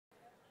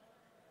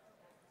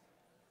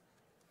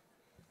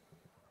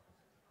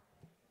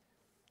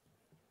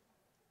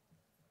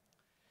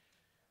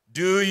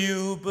Do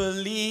you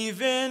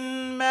believe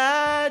in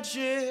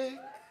magic?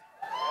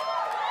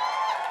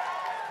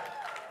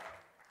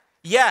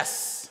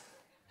 Yes.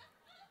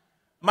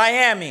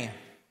 Miami.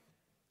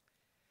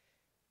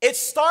 It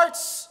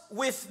starts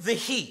with the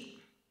heat.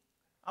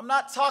 I'm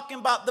not talking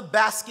about the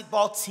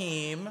basketball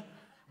team,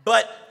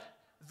 but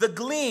the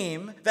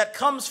gleam that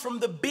comes from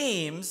the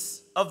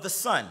beams of the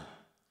sun.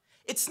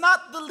 It's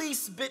not the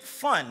least bit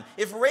fun.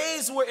 If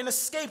rays were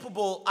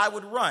inescapable, I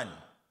would run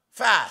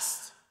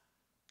fast.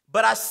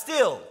 But I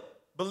still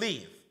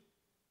believe.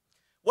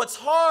 What's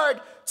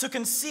hard to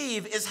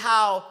conceive is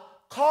how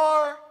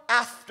car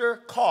after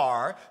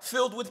car,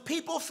 filled with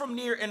people from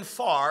near and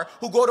far,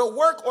 who go to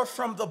work or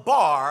from the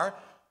bar,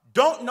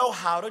 don't know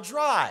how to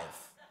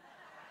drive.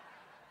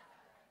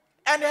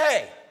 And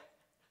hey,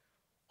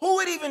 who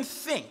would even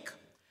think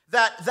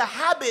that the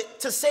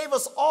habit to save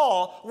us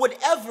all would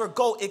ever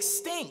go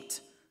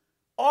extinct?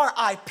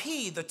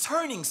 RIP, the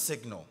turning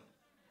signal.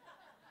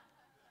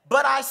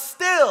 But I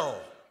still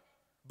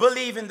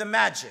believe in the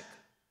magic.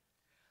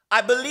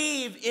 I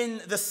believe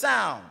in the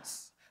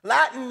sounds.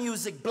 Latin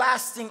music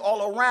blasting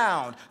all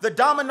around. The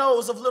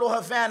dominoes of Little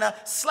Havana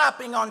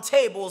slapping on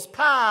tables.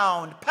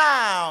 Pound,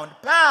 pound,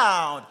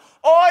 pound.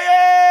 Oh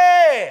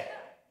yeah!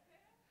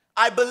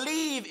 I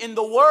believe in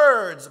the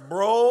words,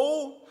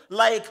 bro.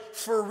 Like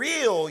for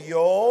real,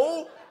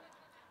 yo.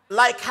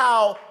 Like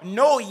how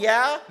no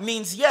yeah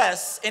means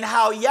yes and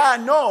how yeah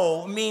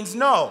no means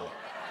no.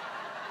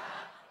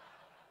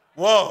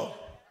 Whoa.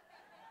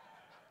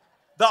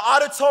 The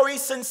auditory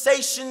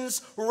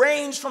sensations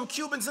range from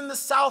Cubans in the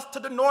south to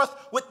the north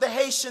with the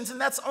Haitians, and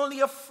that's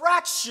only a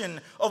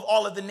fraction of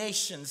all of the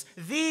nations.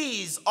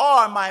 These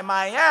are my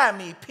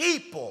Miami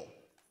people.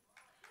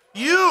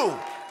 You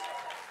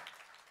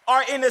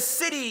are in a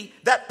city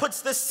that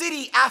puts the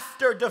city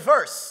after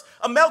diverse.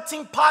 A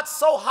melting pot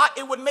so hot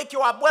it would make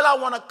your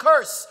abuela want to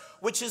curse,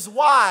 which is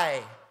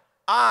why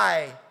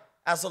I,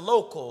 as a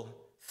local,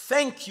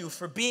 thank you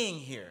for being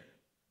here.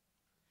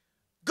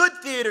 Good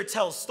theater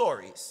tells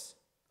stories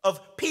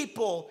of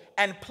people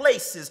and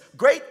places.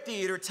 Great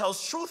theater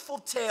tells truthful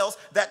tales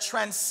that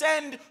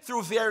transcend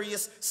through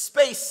various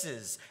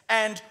spaces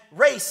and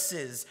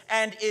races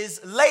and is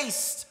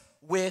laced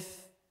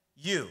with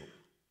you.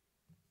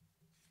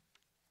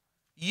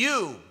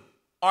 You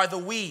are the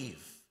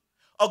weave,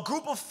 a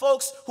group of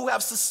folks who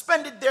have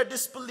suspended their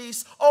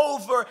disbeliefs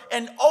over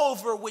and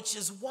over, which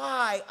is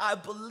why I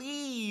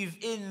believe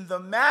in the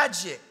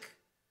magic.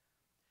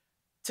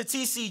 To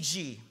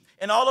TCG,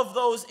 and all of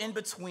those in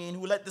between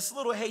who let this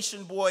little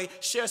Haitian boy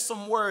share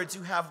some words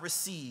you have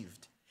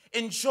received.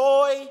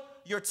 Enjoy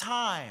your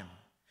time.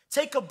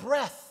 Take a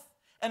breath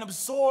and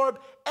absorb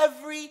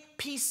every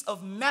piece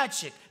of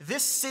magic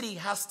this city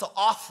has to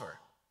offer.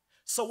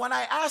 So when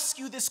I ask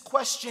you this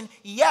question,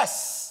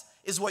 yes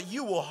is what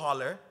you will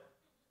holler.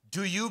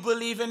 Do you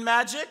believe in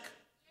magic?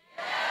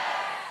 Yes.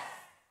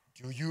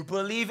 Do you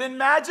believe in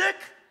magic?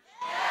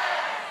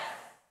 Yes.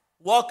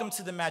 Welcome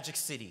to the Magic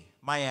City,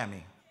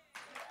 Miami.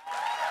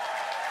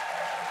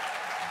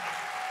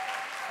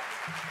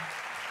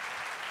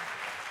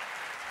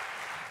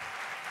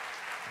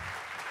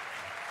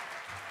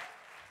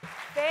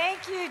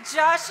 Thank you,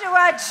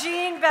 Joshua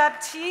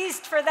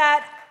Jean-Baptiste, for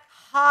that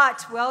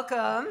hot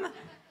welcome.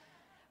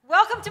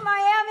 Welcome to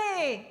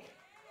Miami.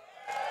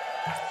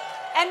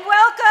 And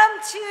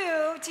welcome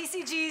to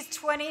TCG's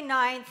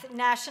 29th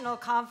National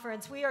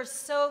Conference. We are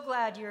so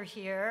glad you're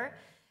here.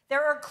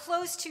 There are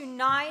close to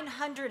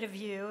 900 of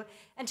you,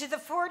 and to the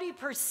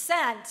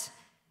 40%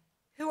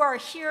 who are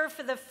here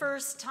for the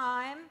first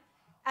time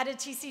at a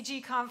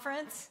TCG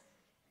conference,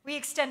 we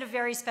extend a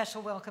very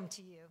special welcome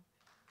to you.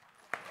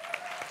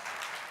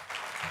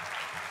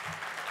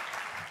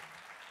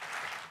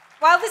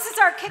 While this is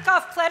our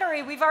kickoff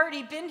plenary, we've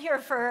already been here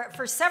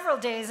for several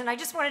days, and I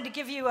just wanted to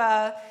give you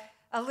a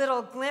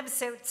little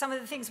glimpse at some of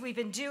the things we've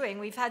been doing.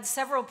 We've had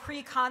several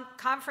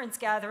pre-conference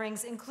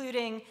gatherings,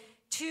 including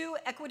 2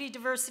 Equity,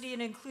 Diversity,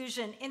 and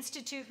Inclusion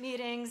Institute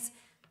meetings,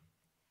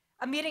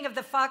 a meeting of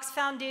the Fox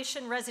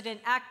Foundation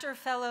Resident Actor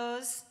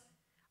Fellows,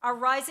 our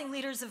Rising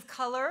Leaders of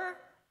Color,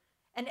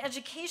 an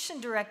Education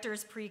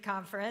Directors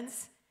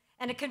pre-conference,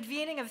 and a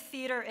convening of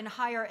theater and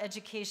higher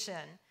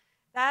education.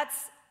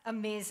 That's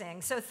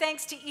amazing. So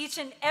thanks to each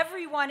and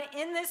everyone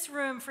in this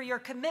room for your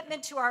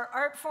commitment to our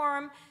art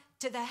form,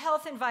 to the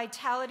health and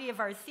vitality of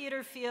our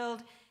theater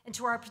field, and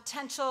to our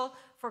potential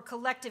for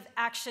collective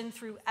action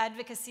through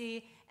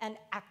advocacy and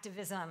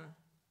activism.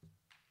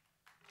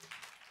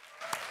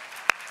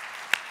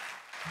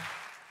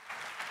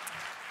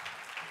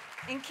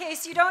 In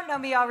case you don't know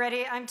me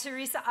already, I'm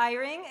Teresa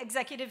Eyring,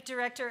 Executive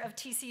Director of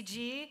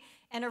TCG,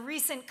 and a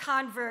recent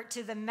convert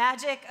to the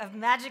magic of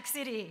Magic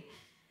City.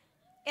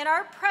 In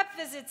our prep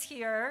visits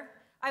here,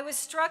 I was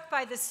struck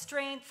by the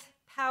strength,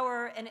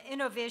 power, and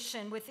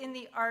innovation within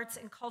the arts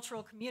and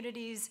cultural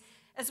communities,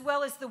 as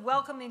well as the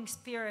welcoming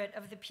spirit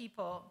of the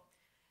people.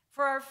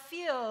 For our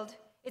field,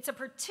 it's a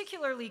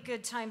particularly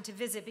good time to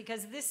visit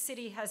because this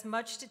city has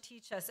much to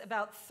teach us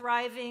about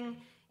thriving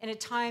in a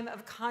time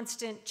of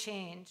constant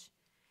change.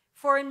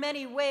 For in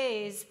many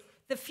ways,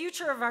 The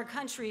future of our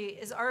country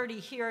is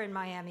already here in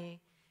Miami.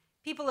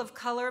 People of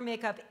color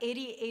make up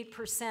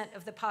 88%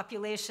 of the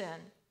population.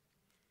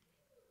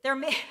 There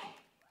may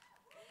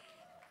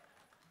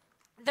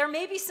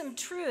be some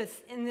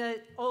truth in the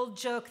old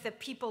joke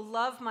that people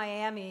love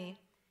Miami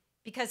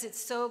because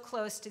it's so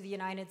close to the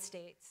United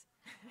States.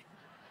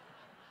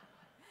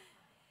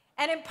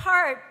 And in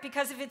part,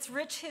 because of its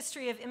rich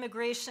history of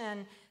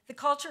immigration, the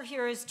culture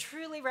here is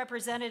truly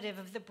representative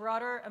of the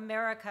broader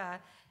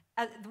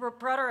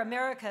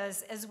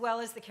Americas as well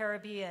as the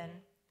Caribbean.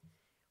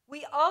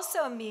 We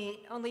also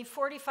meet only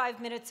 45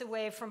 minutes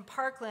away from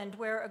Parkland,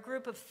 where a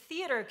group of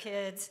theater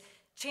kids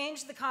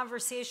changed the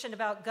conversation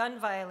about gun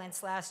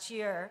violence last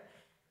year.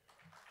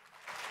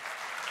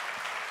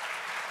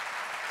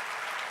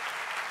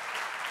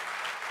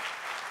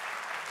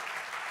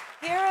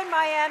 Here in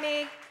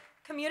Miami,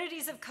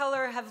 communities of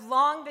color have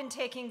long been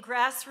taking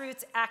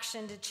grassroots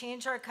action to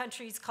change our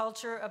country's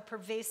culture of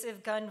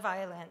pervasive gun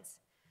violence.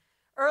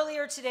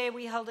 Earlier today,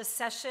 we held a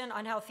session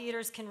on how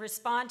theaters can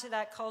respond to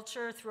that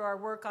culture through our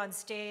work on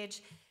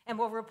stage, and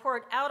we'll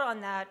report out on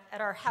that at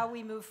our How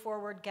We Move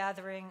Forward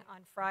gathering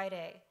on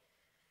Friday.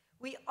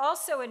 We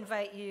also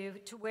invite you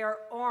to wear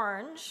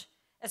orange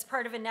as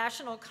part of a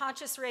national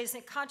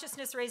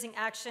consciousness-raising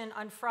action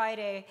on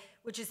Friday,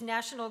 which is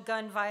National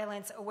Gun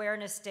Violence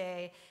Awareness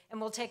Day, and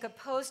we'll take a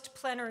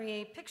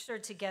post-plenary picture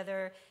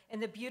together in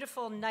the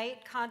beautiful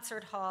night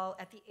concert hall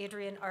at the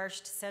Adrian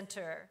Arsht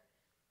Center.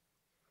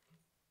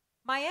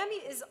 Miami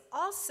is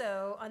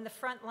also on the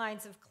front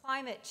lines of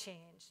climate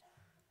change.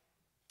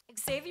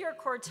 Xavier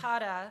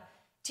Cortada,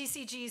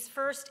 TCG's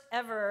first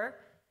ever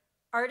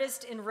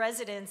artist in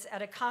residence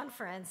at a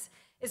conference,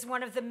 is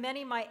one of the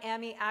many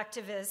Miami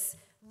activists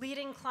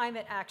leading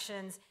climate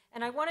actions,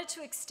 and I wanted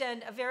to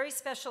extend a very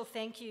special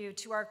thank you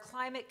to our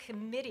climate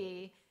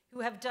committee, who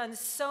have done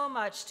so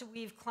much to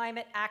weave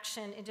climate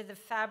action into the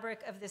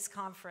fabric of this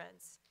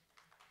conference.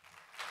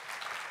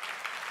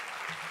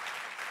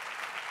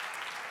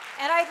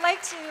 And I'd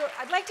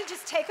like to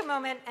just take a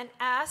moment and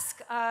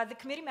ask the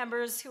committee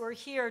members who are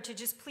here to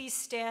just please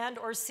stand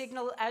or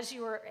signal as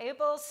you are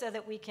able so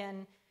that we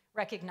can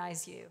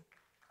recognize you.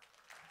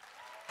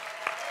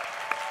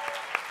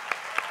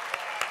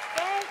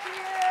 Thank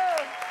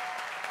you.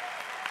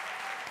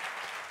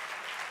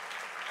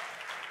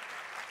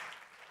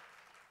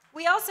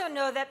 We also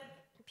know that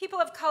people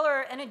of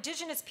color and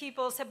indigenous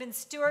peoples have been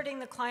stewarding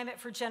the climate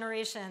for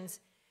generations.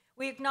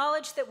 We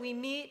acknowledge that we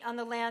meet on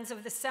the lands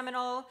of the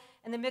Seminole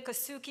and the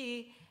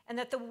Miccosukee, and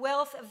that the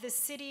wealth of this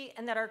city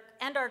and that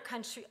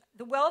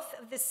the wealth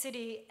of this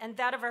city and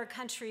that of our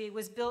country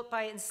was built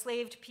by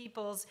enslaved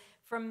peoples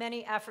from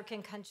many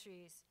African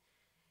countries.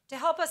 To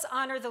help us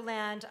honor the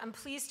land, I'm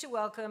pleased to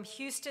welcome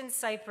Houston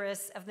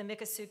Cypress of the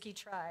Miccosukee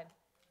tribe.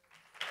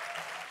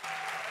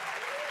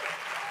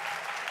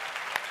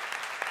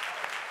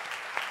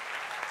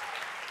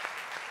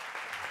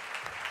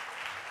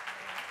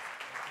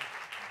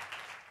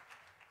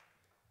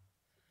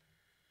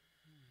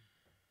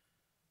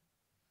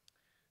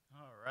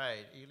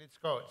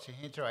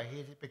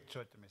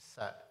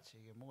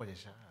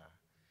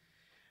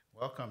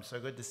 Welcome, so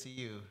good to see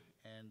you.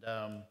 And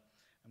I'm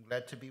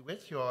glad to be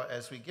with you all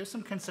as we give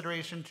some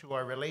consideration to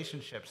our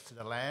relationships to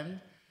the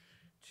land,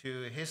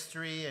 to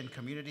history and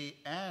community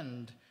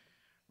and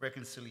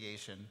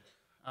reconciliation.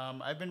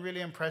 I've been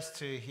really impressed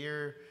to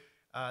hear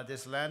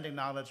this land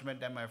acknowledgement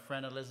that my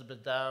friend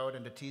Elizabeth Dowd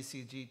and the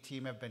TCG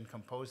team have been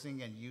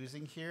composing and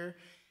using here.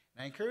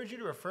 And I encourage you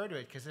to refer to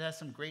it because it has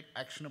some great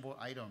actionable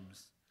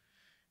items.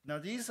 Now,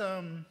 these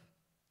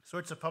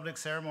sorts of public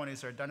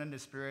ceremonies are done in the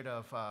spirit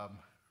of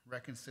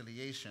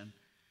reconciliation.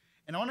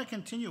 And I want to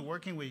continue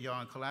working with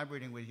y'all and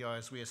collaborating with y'all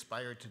as we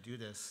aspire to do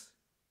this.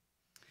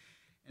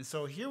 And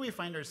so here we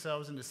find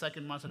ourselves in the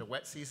second month of the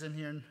wet season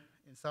here in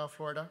South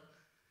Florida.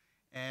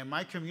 And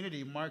my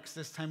community marks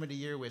this time of the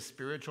year with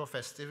spiritual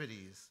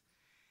festivities.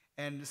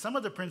 And some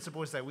of the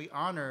principles that we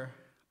honor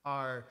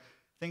are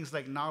things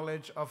like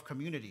knowledge of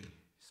community.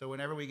 So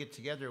whenever we get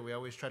together, we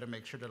always try to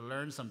make sure to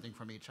learn something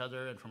from each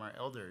other and from our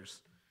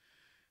elders.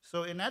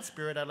 So in that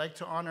spirit, I'd like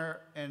to honor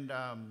and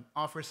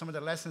offer some of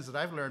the lessons that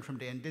I've learned from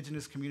the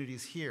indigenous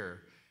communities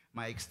here,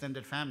 my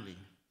extended family.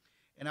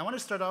 And I want to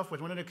start off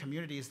with one of the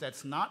communities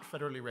that's not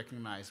federally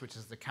recognized, which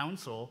is the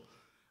Council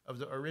of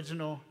the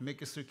original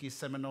Miccosukee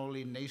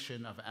Seminole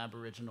Nation of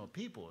Aboriginal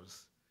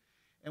Peoples.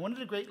 And one of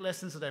the great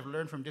lessons that I've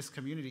learned from this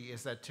community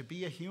is that to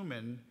be a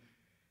human,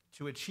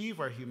 to achieve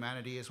our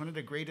humanity, is one of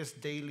the greatest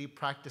daily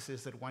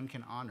practices that one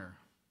can honor.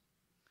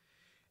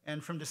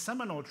 And from the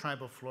Seminole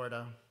tribe of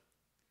Florida,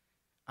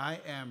 I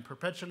am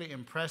perpetually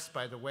impressed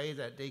by the way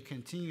that they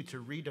continue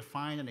to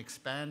redefine and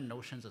expand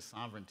notions of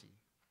sovereignty.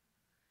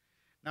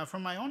 Now,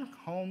 from my own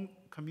home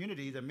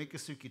community, the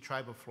Miccosukee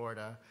tribe of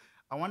Florida,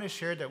 I want to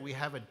share that we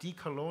have a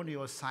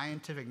decolonial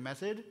scientific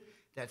method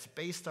that's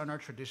based on our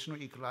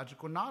traditional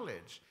ecological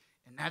knowledge,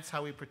 and that's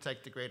how we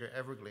protect the greater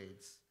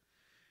Everglades.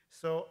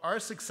 So our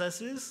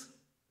successes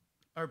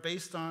are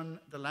based on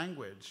the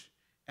language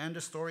and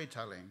the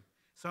storytelling.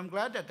 So I'm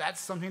glad that that's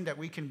something that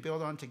we can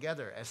build on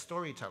together as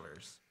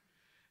storytellers.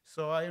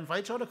 So I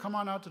invite y'all to come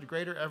on out to the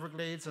Greater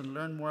Everglades and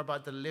learn more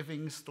about the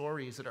living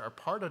stories that are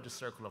part of the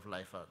circle of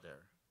life out there.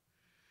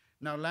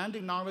 Now, land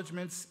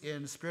acknowledgements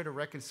in spirit of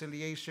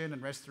reconciliation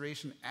and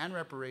restoration and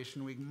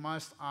reparation, we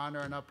must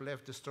honor and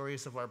uplift the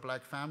stories of our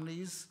Black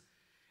families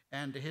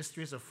and the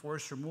histories of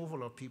forced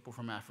removal of people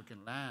from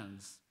African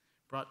lands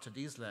brought to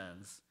these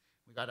lands.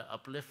 We got to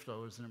uplift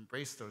those and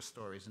embrace those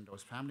stories and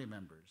those family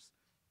members,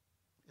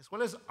 as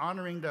well as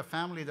honoring the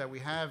family that we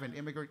have in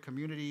immigrant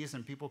communities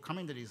and people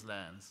coming to these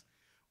lands.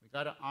 We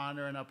got to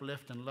honor and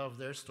uplift and love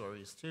their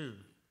stories too.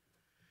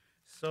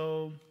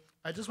 So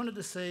I just wanted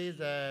to say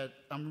that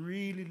I'm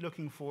really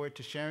looking forward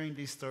to sharing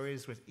these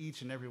stories with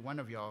each and every one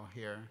of y'all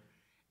here.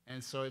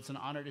 And so it's an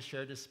honor to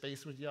share this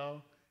space with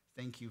y'all.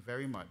 Thank you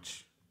very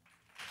much.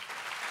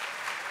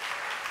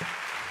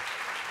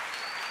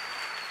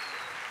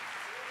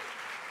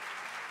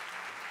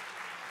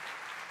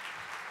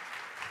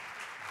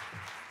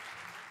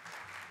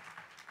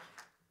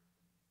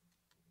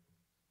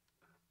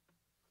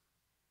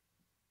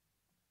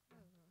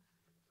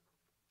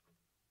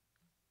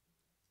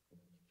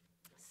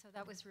 So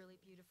that was really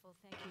beautiful.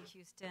 Thank you,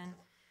 Houston.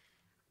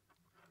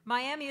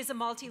 Miami is a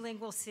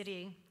multilingual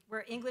city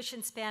where English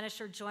and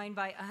Spanish are joined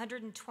by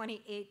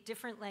 128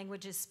 different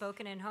languages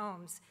spoken in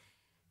homes.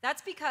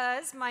 That's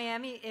because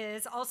Miami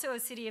is also a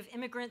city of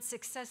immigrant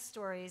success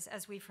stories,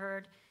 as we've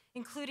heard,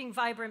 including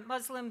vibrant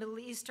Muslim, Middle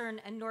Eastern,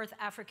 and North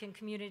African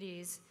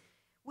communities.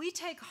 We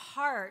take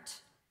heart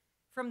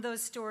from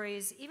those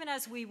stories, even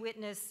as we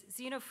witness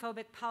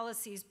xenophobic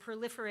policies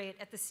proliferate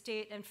at the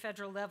state and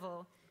federal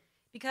level,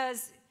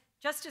 because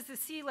just as the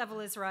sea level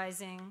is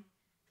rising,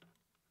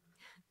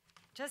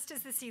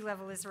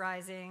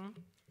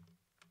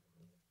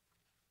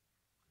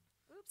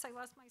 oops, I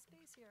lost my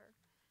space here.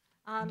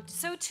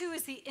 So too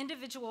is the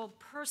individual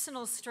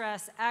personal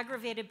stress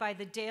aggravated by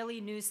the daily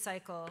news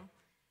cycle.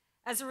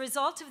 As a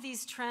result of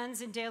these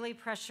trends and daily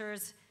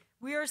pressures,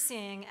 we are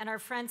seeing, and our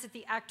friends at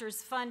the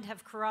Actors Fund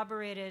have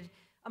corroborated,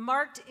 a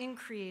marked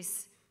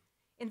increase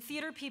in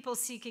theater people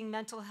seeking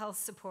mental health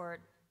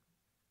support.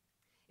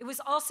 It was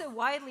also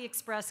widely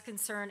expressed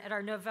concern at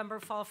our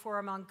November Fall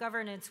Forum on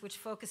Governance, which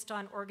focused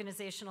on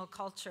organizational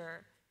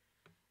culture.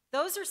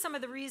 Those are some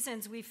of the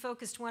reasons we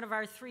focused one of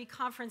our 3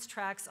 conference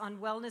tracks on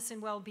wellness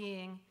and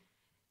well-being,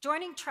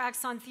 joining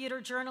tracks on theater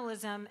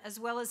journalism,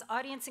 as well as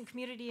audience and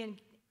community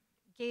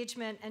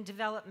engagement and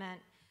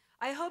development.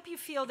 I hope you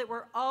feel that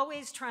we're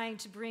always trying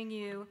to bring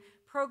you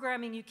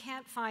programming you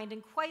can't find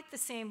in quite the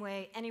same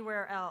way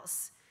anywhere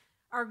else.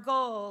 Our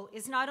goal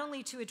is not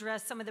only to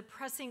address some of the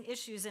pressing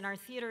issues in our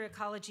theater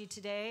ecology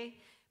today,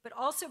 but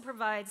also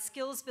provide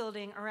skills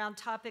building around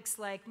topics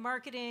like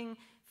marketing,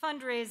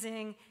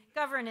 fundraising,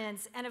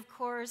 governance, and of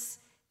course,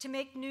 to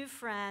make new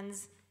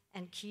friends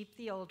and keep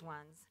the old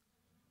ones.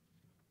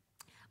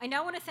 I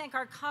now want to thank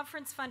our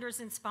conference funders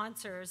and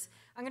sponsors.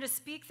 I'm going to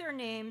speak their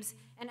names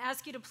and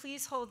ask you to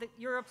please hold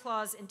your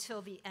applause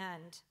until the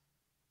end.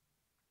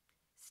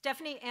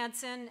 Stephanie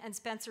Anson and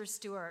Spencer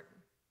Stewart,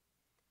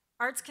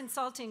 Arts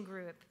Consulting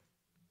Group,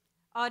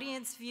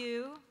 Audience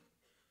View,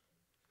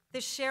 the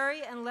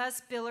Sherry and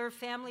Les Biller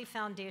Family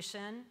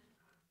Foundation,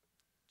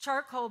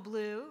 Charcoal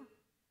Blue,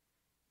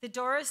 the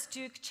Doris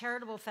Duke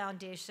Charitable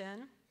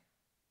Foundation,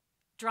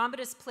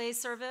 Dramatists Play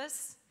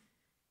Service,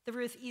 the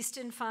Ruth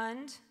Easton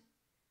Fund,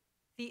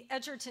 the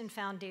Edgerton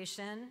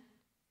Foundation,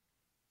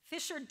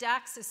 Fisher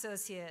Dax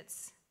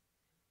Associates,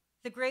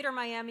 the Greater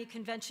Miami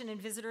Convention and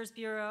Visitors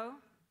Bureau,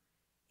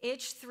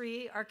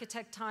 H3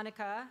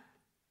 Architectonica,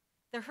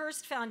 the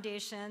Hearst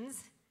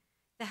Foundations,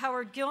 the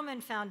Howard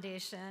Gilman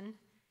Foundation,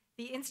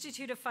 the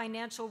Institute of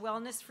Financial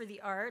Wellness for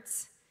the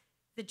Arts,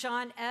 the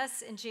John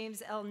S. and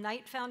James L.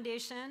 Knight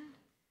Foundation,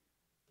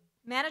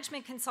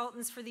 Management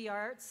Consultants for the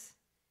Arts,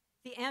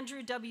 the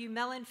Andrew W.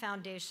 Mellon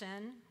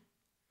Foundation,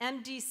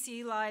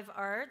 MDC Live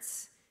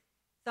Arts,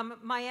 the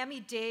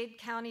Miami-Dade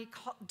County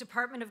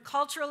Department of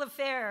Cultural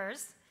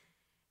Affairs,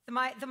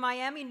 the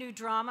Miami New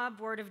Drama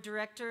Board of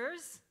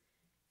Directors,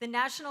 the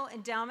National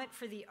Endowment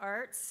for the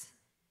Arts,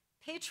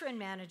 Patron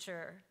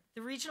Manager,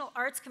 the Regional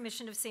Arts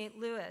Commission of St.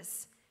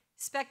 Louis,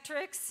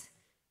 Spectrix,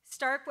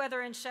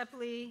 Starkweather and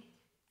Shepley,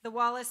 the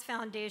Wallace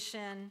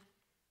Foundation,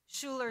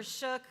 Schuler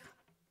Shook,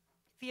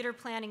 Theater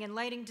Planning and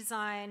Lighting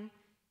Design,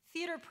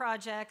 Theater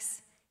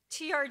Projects,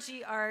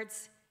 TRG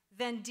Arts,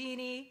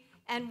 Vendini,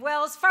 and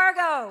Wells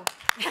Fargo.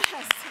 Yes.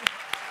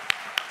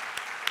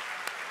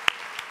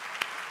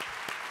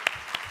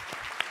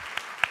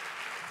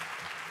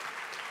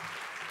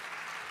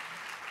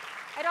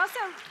 I'd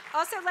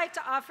also like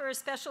to offer a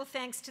special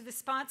thanks to the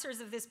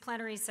sponsors of this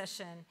plenary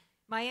session,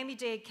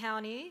 Miami-Dade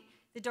County,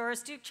 the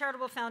Doris Duke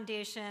Charitable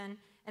Foundation,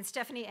 and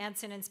Stephanie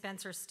Anson and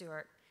Spencer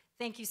Stewart.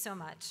 Thank you so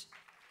much.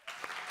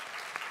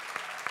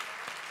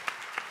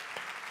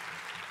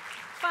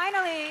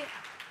 Finally,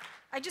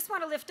 I just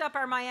want to lift up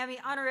our Miami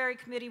Honorary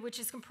Committee, which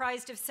is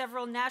comprised of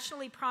several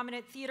nationally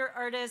prominent theater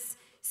artists,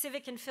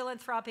 civic and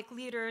philanthropic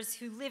leaders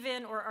who live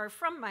in or are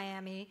from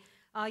Miami.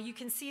 You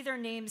can see their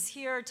names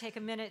here. Take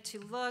a minute to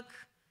look.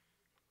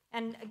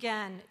 And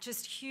again,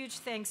 just huge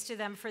thanks to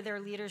them for their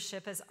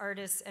leadership as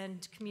artists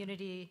and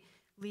community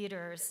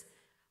leaders.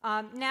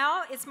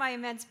 Now it's my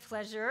immense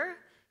pleasure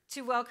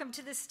to welcome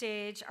to the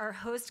stage our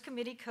host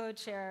committee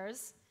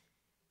co-chairs,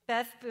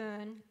 Beth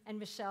Boone and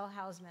Michelle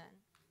Hausman.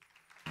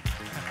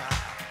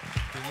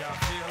 Can y'all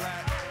feel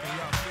that? Can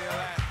y'all feel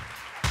that?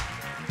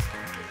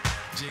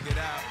 Jig it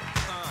out.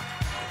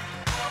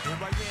 In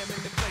Miami,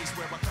 the place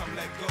where I come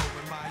let go.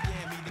 In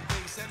Miami, the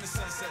base and the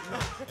sunset low.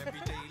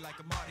 Every day like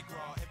a Mardi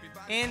Gras.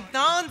 Everybody.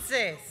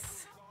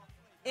 Entonces,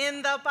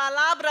 in the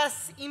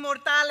palabras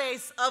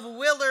inmortales of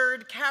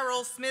Willard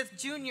Carroll Smith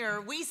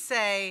Jr., we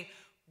say,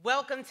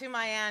 welcome to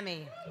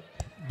Miami.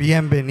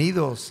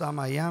 Bienvenidos a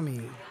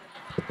Miami.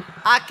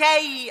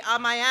 Aquí a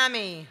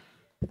Miami.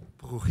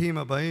 ברוכים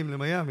הבאים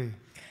למיאמי.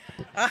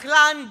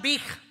 Ahlan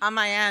bich a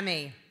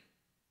Miami.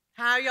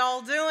 How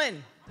y'all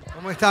doing?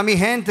 ¿Cómo está mi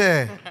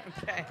gente?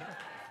 Okay.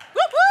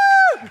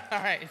 Woo-hoo!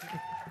 All right.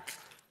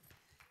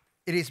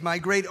 It is my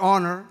great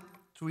honor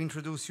to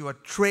introduce you a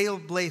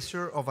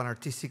trailblazer of an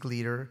artistic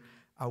leader,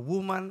 a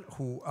woman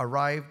who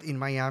arrived in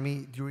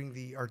Miami during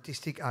the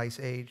Artistic Ice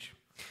Age.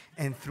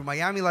 And through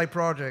Miami Live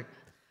Project,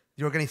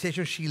 the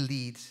organization she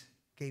leads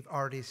gave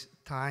artists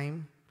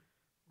time,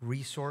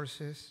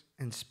 resources,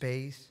 and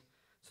space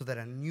so that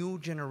a new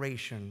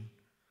generation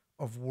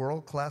of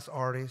world-class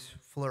artists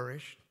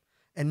flourished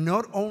and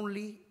not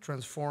only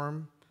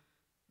transformed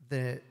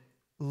the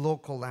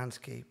local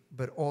landscape,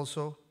 but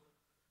also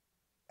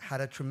had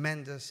a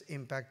tremendous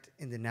impact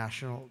in the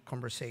national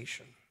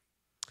conversation.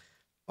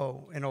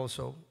 Oh, and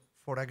also,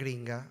 for a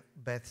gringa,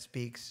 Beth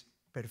speaks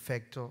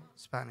perfecto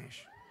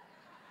Spanish.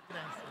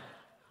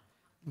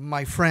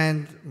 My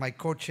friend, my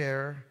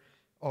co-chair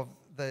of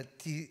the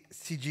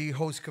TCG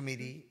host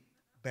committee,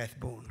 Beth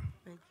Boone.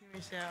 Thank you,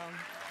 Michelle.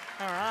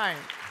 All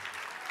right.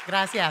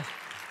 Gracias.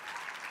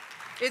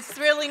 It's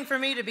thrilling for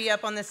me to be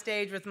up on the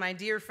stage with my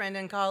dear friend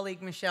and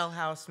colleague, Michelle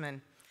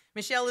Hausman.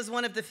 Michelle is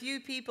one of the few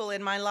people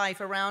in my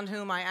life around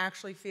whom I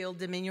actually feel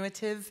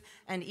diminutive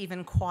and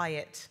even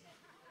quiet.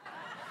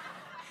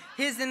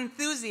 His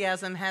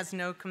enthusiasm has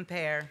no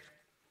compare.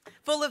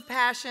 Full of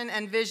passion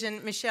and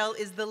vision, Michelle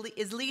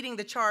is leading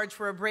the charge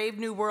for a brave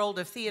new world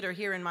of theater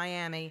here in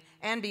Miami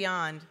and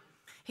beyond.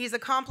 He's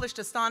accomplished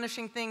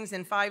astonishing things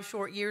in 5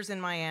 short years in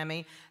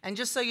Miami. And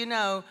just so you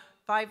know,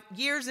 5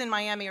 years in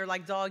Miami are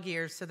like dog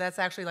years, so that's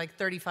actually like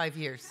 35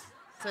 years.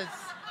 So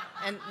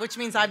which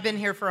means I've been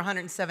here for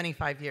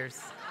 175 years.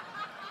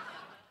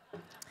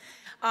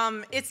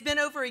 It's been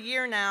over a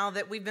year now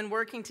that we've been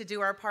working to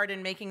do our part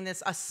in making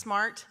this a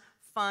smart,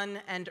 fun,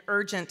 and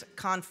urgent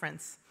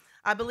conference.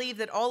 I believe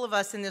that all of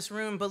us in this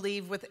room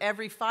believe with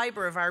every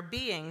fiber of our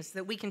beings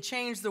that we can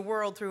change the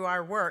world through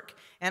our work.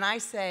 And I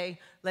say,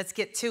 let's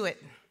get to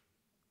it.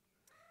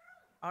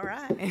 All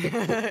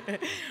right.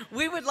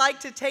 We would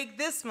like to take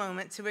this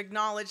moment to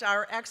acknowledge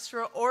our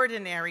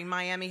extraordinary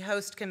Miami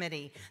Host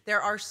Committee.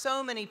 There are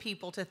so many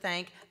people to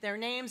thank. Their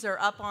names are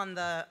up on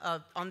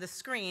the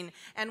screen.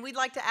 And we'd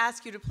like to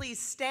ask you to please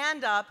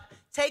stand up,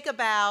 take a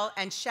bow,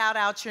 and shout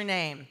out your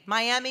name.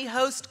 Miami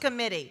Host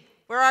Committee.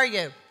 Where are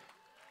you?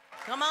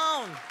 Come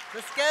on,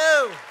 let's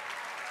go.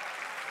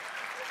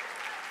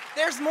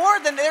 There's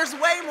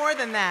way more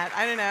than that.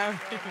 I don't know.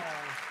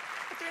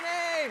 What's your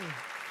name?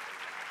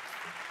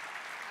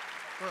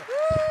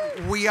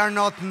 We are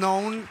not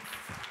known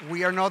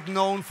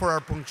for our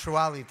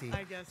punctuality.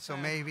 I guess so.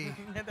 Maybe.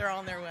 They're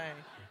on their way.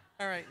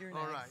 All right, you're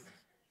next. All right.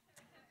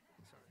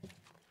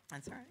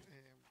 That's all right.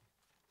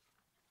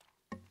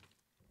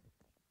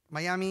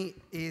 Miami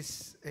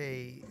is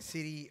a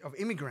city of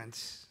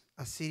immigrants,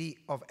 a city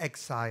of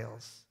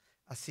exiles,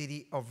 a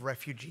city of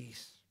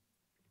refugees.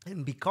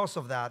 And because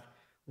of that,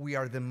 we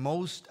are the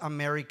most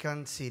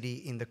American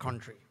city in the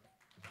country.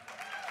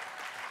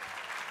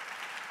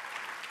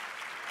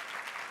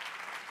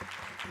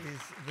 It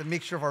is the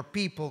mixture of our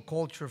people,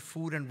 culture,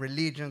 food, and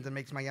religion that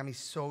makes Miami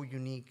so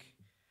unique.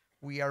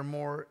 We are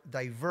more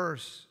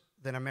diverse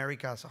than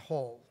America as a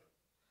whole.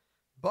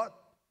 But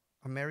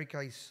America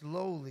is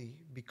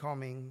slowly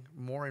becoming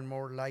more and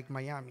more like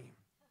Miami.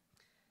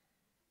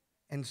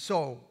 And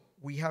so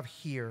we have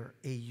here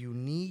a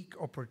unique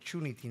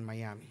opportunity in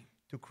Miami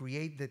to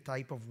create the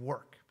type of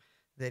work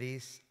that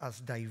is as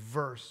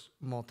diverse,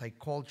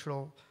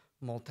 multicultural,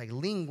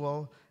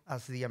 multilingual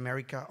as the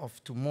America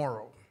of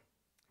tomorrow.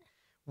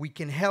 We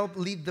can help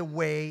lead the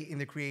way in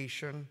the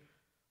creation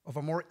of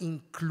a more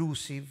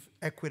inclusive,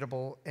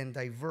 equitable, and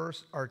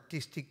diverse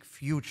artistic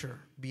future.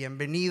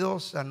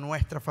 Bienvenidos a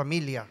nuestra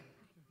familia.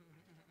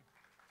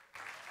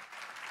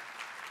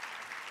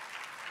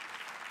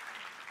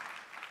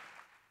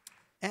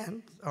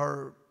 And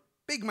our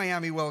big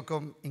Miami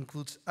welcome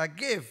includes a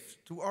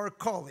gift to our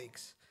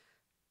colleagues.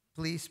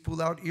 Please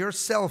pull out your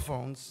cell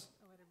phones.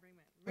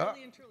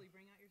 Really and truly,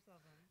 bring out your cell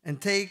phone.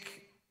 And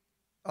take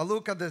a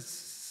look at the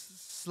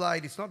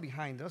slide. It's not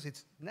behind us,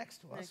 it's next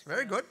to us.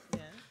 Very good.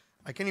 Yeah.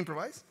 I can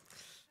improvise.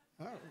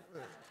 Oh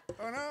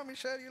no,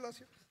 Michelle, you lost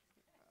your.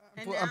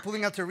 I'm now-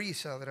 pulling out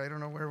Teresa that I don't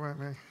know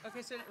where.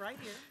 Okay, so right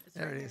here. It's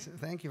There right it is. here.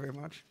 Thank you very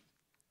much.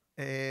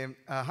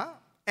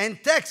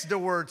 and text the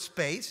word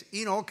space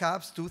in all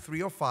caps to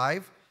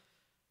 305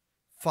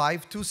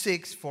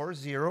 526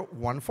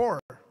 4014.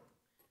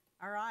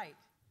 All right.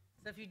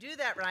 So if you do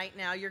that right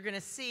now, you're going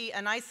to see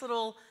a nice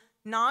little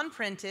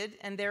non-printed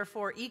and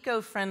therefore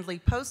eco-friendly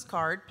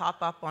postcard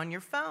pop up on your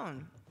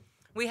phone.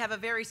 We have a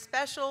very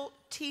special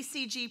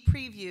TCG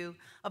preview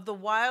of the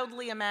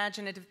wildly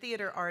imaginative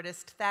theater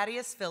artist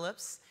Thaddeus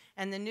Phillips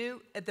and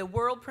the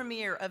world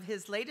premiere of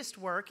his latest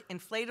work,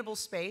 Inflatable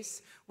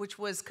Space, which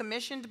was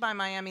commissioned by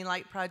Miami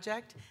Light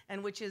Project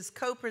and which is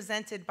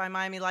co-presented by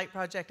Miami Light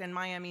Project and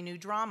Miami New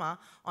Drama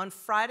on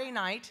Friday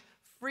night,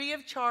 free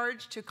of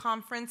charge to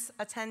conference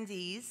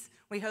attendees.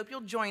 We hope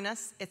you'll join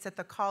us. It's at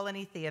the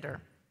Colony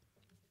Theater.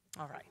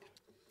 All right.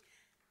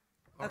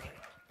 Okay.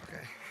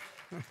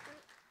 Okay.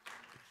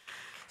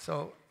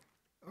 So,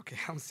 okay,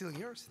 I'm stealing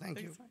yours.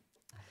 Thank you.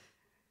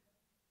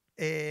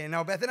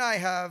 Now, Beth and I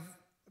have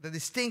the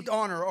distinct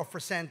honor of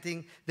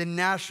presenting the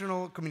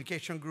National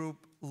Communication Group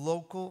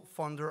Local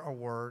Funder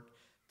Award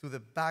to the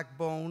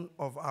backbone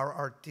of our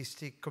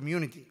artistic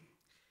community.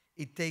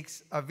 It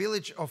takes a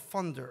village of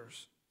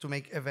funders to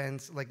make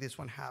events like this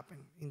one happen.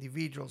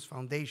 Individuals,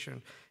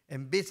 foundations,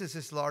 and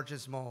businesses large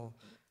and small,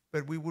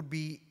 but we would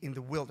be in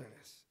the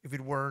wilderness if it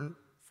weren't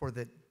for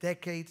the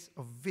decades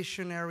of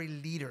visionary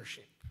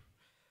leadership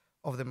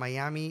of the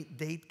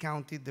Miami-Dade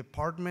County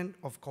Department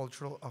of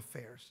Cultural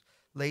Affairs,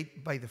 led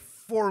by the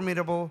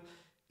formidable,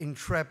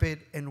 intrepid,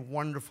 and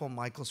wonderful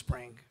Michael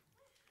Spring.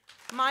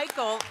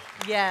 Michael,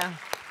 yeah,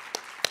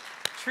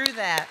 true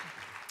that.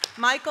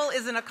 Michael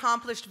is an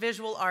accomplished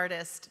visual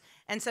artist,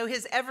 and so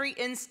his every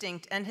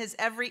instinct and his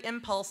every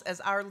impulse as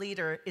our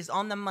leader is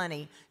on the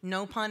money,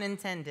 no pun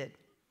intended.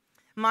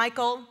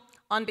 Michael,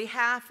 on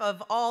behalf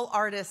of all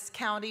artists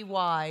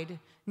county-wide,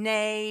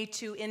 nay,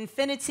 to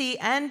infinity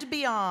and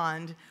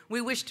beyond,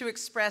 we wish to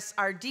express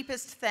our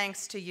deepest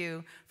thanks to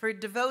you for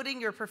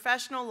devoting your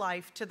professional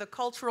life to the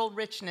cultural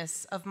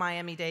richness of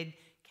Miami-Dade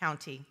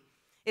County.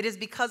 It is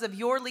because of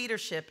your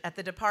leadership at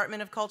the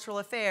Department of Cultural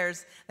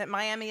Affairs that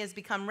Miami has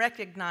become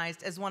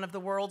recognized as one of the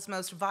world's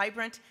most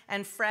vibrant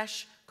and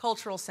fresh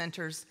cultural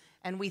centers,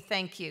 and we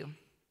thank you.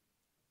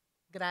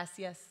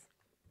 Gracias.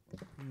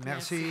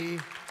 Merci.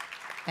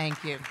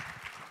 Thank you.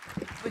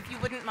 If you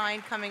wouldn't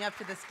mind coming up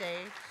to the stage.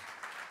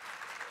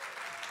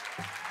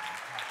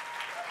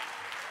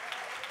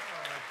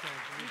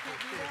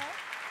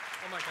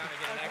 Oh my God, I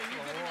get an extra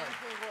award.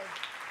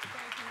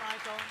 Thank you,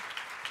 Michael.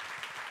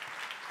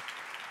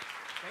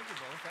 Thank you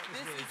both. That was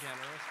really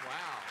generous.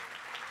 Wow.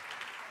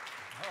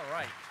 All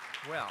right.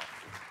 Well,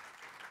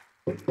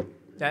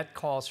 that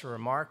calls for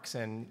remarks,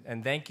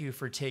 and thank you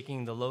for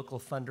taking the Local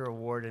Funder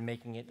Award and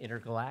making it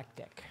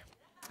intergalactic.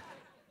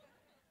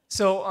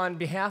 So on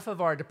behalf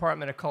of our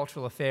Department of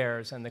Cultural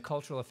Affairs and the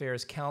Cultural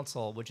Affairs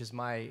Council, which is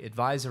my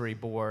advisory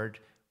board,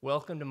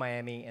 welcome to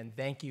Miami, and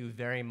thank you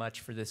very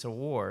much for this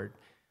award.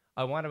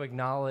 I want to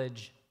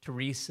acknowledge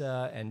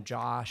Teresa and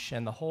Josh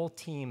and the whole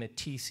team at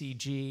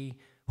TCG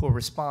who are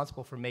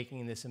responsible for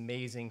making this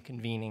amazing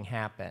convening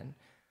happen.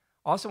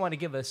 I also want to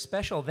give a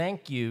special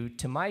thank you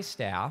to my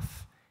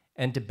staff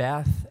and to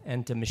Beth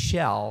and to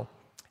Michelle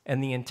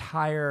and the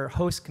entire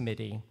host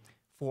committee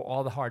for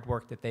all the hard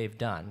work that they've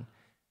done.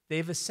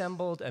 They've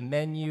assembled a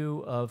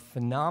menu of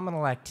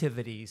phenomenal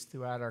activities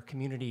throughout our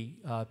community,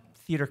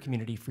 theater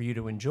community for you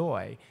to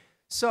enjoy.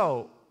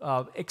 So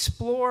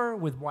explore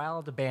with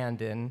wild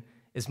abandon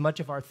as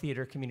much of our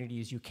theater community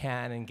as you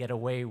can and get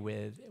away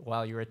with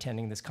while you're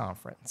attending this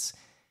conference.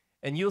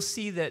 And you'll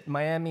see that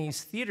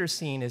Miami's theater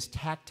scene is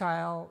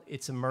tactile,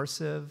 it's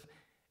immersive,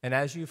 and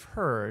as you've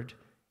heard,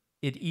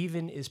 it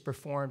even is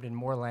performed in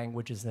more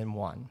languages than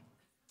one.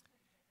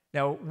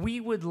 Now, we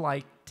would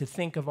like to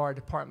think of our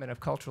Department of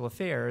Cultural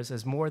Affairs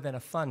as more than a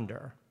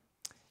funder.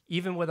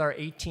 Even with our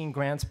 18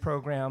 grants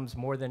programs,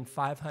 more than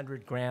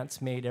 500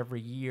 grants made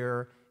every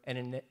year,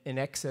 and in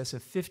excess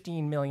of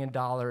 $15 million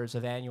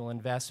of annual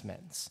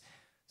investments.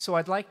 So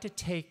I'd like to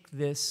take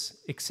this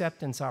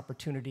acceptance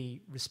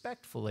opportunity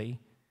respectfully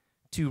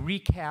to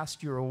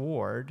recast your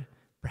award,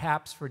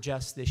 perhaps for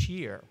just this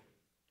year.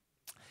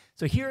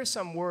 So here are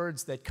some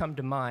words that come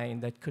to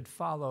mind that could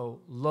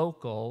follow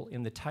local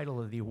in the title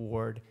of the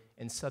award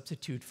and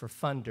substitute for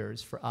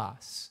funders for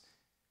us.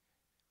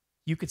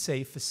 You could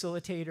say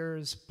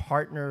facilitators,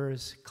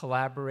 partners,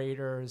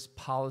 collaborators,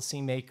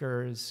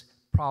 policymakers,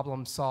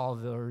 problem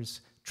solvers,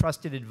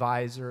 trusted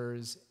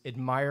advisors,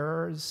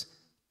 admirers,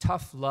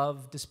 tough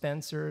love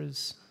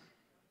dispensers,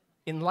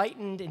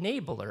 enlightened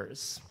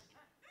enablers,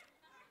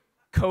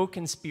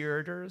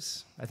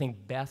 co-conspirators. I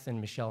think Beth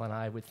and Michelle and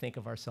I would think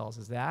of ourselves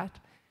as that.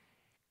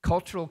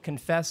 Cultural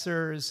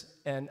confessors,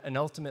 and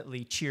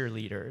ultimately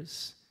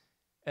cheerleaders.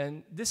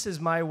 And this is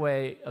my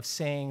way of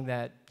saying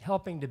that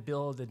helping to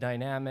build a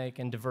dynamic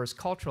and diverse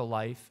cultural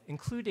life,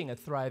 including a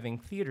thriving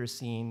theater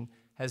scene,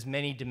 has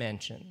many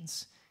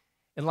dimensions.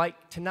 And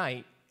like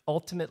tonight,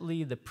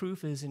 ultimately the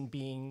proof is in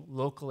being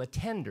local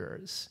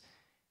attenders.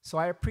 So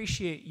I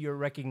appreciate your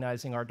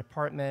recognizing our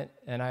department,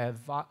 and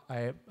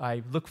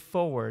I look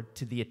forward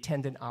to the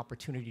attendant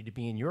opportunity to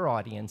be in your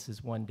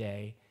audiences one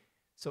day.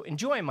 So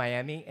enjoy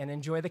Miami and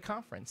enjoy the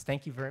conference.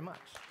 Thank you very much.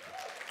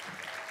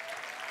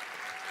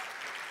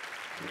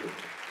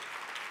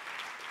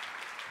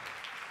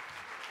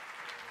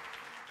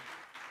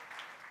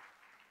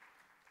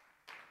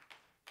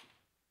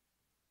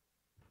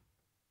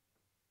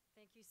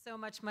 Thank you so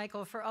much,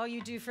 Michael, for all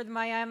you do for the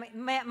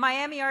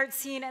Miami art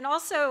scene, and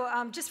also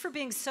just for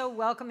being so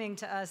welcoming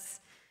to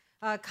us,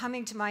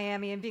 coming to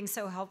Miami and being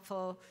so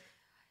helpful.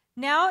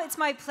 Now it's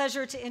my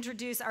pleasure to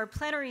introduce our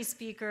plenary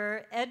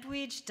speaker,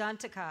 Edwidge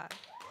Danticat.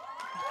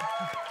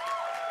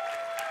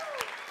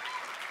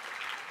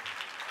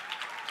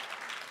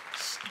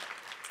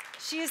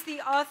 She is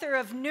the author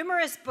of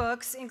numerous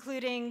books,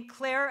 including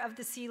Claire of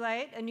the Sea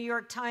Light, a New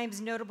York Times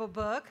notable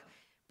book,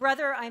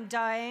 Brother, I'm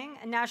Dying,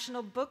 a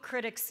National Book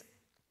Critics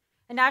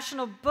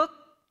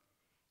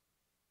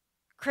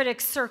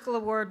Circle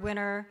Award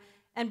winner,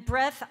 and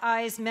Breath,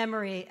 Eyes,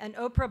 Memory, an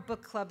Oprah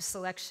Book Club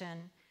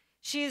selection.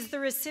 She is the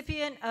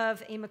recipient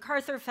of a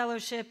MacArthur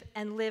Fellowship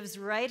and lives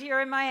right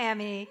here in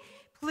Miami.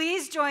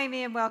 Please join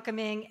me in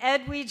welcoming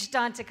Edwidge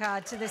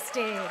Danticat to the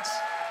stage.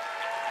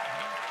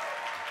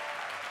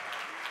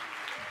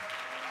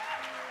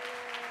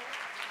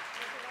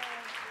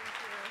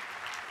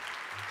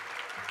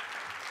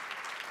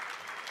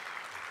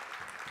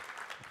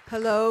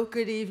 Hello,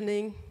 good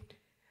evening.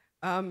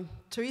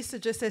 Teresa,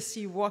 just as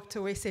she walked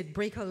away, said,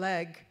 break a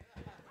leg.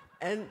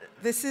 And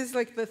this is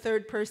like the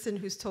third person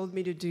who's told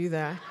me to do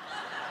that.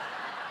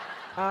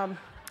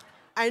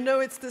 I know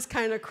it's this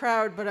kind of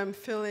crowd, but I'm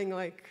feeling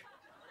like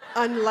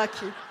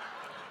unlucky.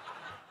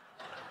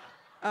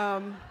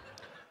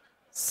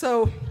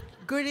 So,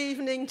 good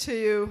evening to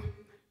you,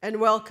 and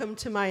welcome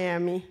to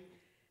Miami.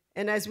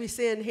 And as we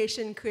say in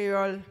Haitian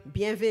Creole,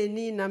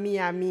 bienvenue na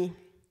Miami.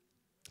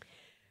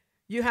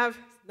 You have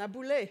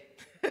Naboulé.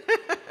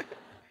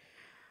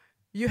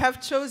 You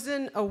have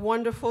chosen a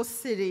wonderful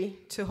city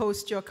to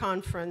host your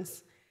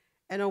conference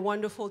and a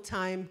wonderful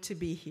time to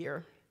be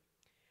here.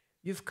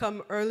 You've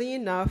come early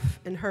enough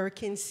in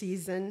hurricane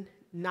season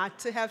not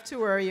to have to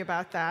worry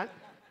about that.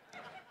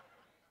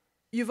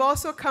 You've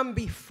also come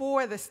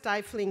before the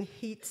stifling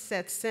heat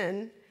sets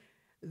in,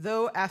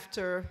 though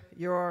after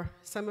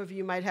some of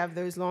you might have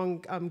those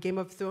long Game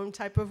of Thrones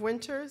type of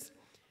winters,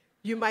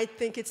 you might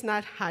think it's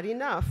not hot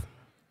enough.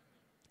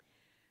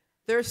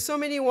 There are so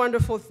many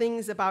wonderful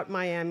things about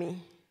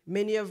Miami,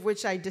 many of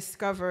which I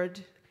discovered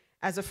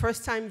as a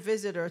first-time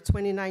visitor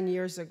 29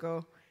 years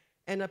ago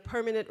and a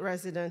permanent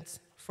resident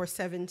for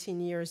 17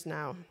 years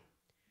now.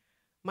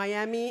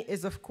 Miami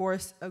is, of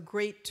course, a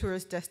great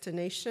tourist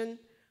destination.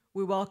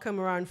 We welcome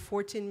around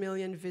 14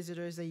 million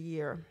visitors a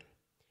year.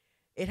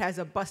 It has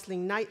a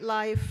bustling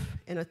nightlife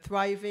and a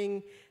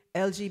thriving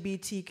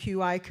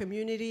LGBTQI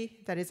community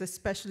that is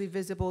especially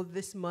visible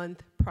this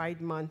month,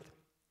 Pride Month.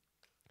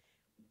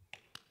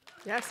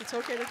 Yes, it's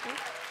okay to think.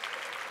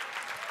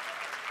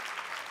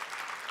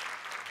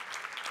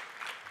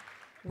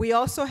 We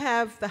also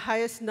have the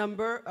highest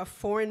number of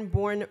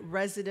foreign-born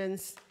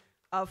residents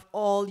of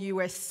all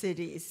US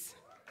cities.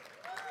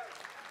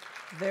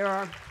 There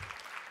are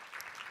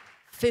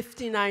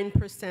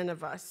 59%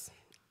 of us,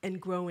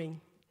 and growing.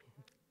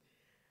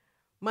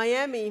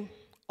 Miami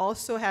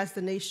also has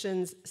the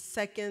nation's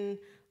second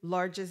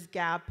largest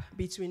gap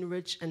between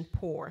rich and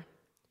poor.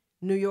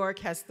 New York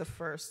has the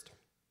first.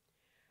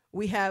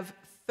 We have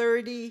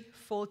 30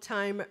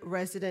 full-time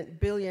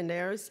resident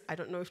billionaires. I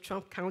don't know if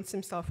Trump counts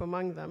himself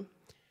among them,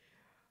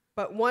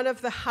 but one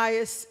of the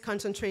highest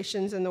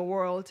concentrations in the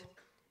world,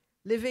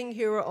 living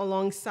here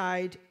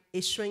alongside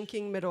a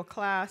shrinking middle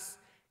class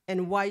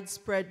and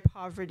widespread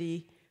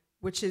poverty,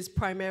 which is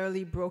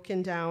primarily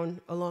broken down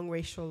along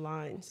racial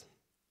lines.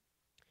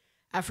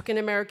 African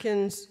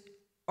Americans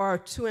are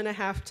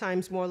 2.5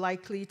 times more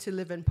likely to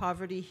live in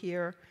poverty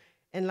here,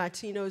 and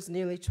Latinos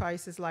nearly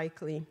twice as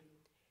likely.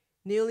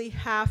 Nearly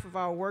half of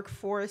our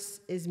workforce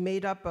is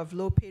made up of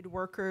low-paid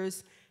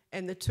workers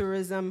in the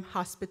tourism,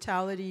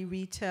 hospitality,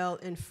 retail,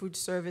 and food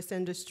service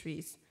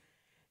industries.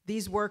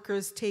 These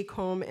workers take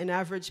home an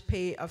average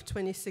pay of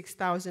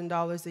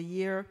 $26,000 a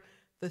year,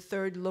 the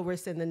third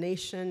lowest in the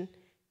nation,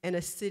 in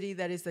a city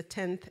that is the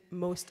 10th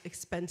most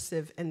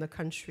expensive in the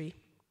country.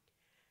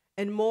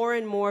 And more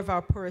of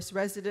our poorest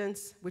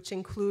residents, which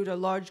include a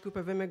large group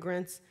of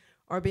immigrants,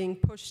 are being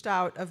pushed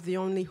out of the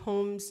only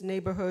homes,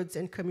 neighborhoods,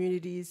 and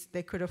communities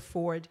they could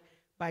afford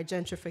by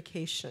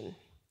gentrification.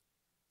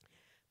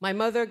 My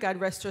mother, God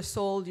rest her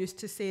soul, used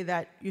to say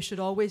that you should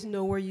always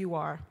know where you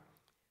are.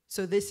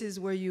 So this is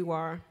where you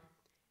are,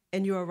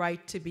 and you are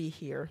right to be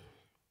here.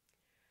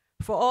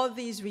 For all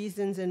these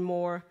reasons and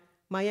more,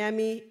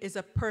 Miami is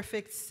a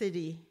perfect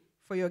city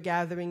for your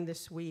gathering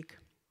this week.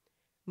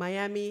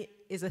 Miami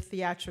is a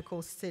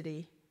theatrical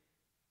city,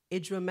 a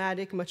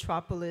dramatic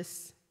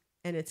metropolis,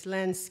 and its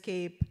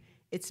landscape,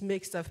 its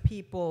mix of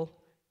people,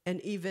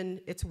 and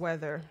even its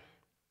weather.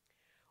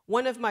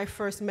 One of my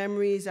first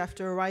memories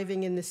after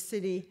arriving in the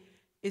city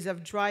is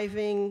of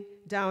driving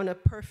down a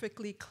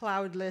perfectly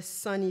cloudless,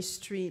 sunny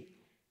street,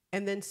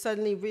 and then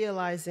suddenly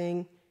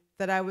realizing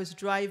that I was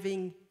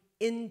driving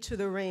into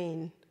the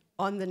rain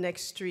on the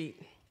next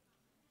street.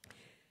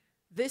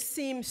 This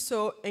seems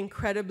so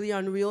incredibly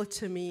unreal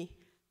to me,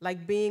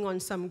 like being on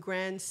some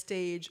grand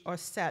stage or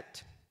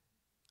set.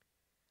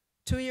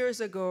 2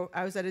 years ago,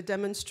 I was at a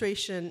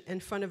demonstration in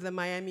front of the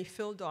Miami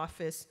field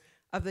office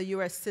of the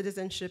U.S.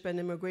 Citizenship and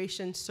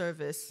Immigration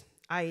Service,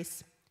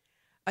 ICE,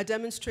 a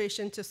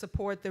demonstration to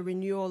support the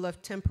renewal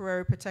of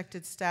temporary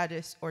protected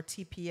status, or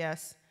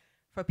TPS,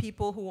 for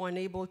people who are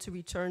unable to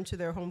return to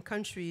their home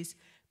countries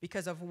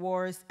because of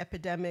wars,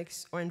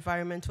 epidemics, or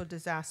environmental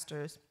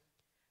disasters.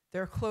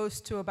 There are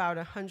close to about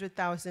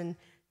 100,000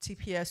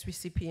 TPS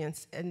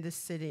recipients in this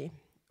city,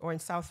 or in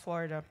South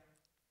Florida.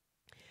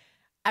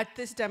 At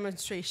this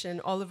demonstration,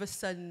 all of a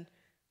sudden,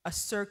 a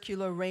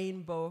circular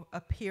rainbow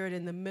appeared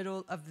in the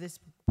middle of this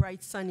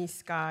bright sunny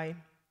sky.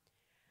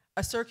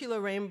 A circular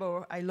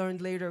rainbow, I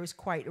learned later, is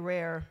quite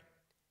rare.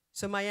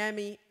 So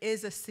Miami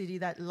is a city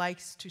that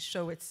likes to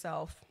show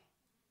itself.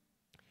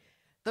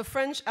 The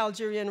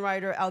French-Algerian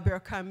writer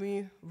Albert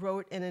Camus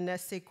wrote in an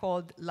essay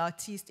called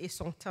L'artiste et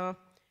son temps,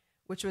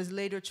 which was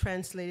later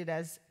translated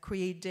as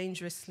Create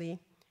Dangerously,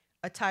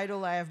 a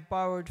title I have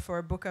borrowed for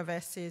a book of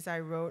essays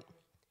I wrote.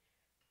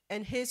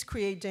 In his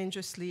Create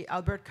Dangerously,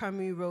 Albert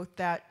Camus wrote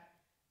that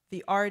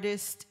the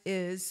artist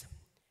is,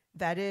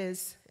 that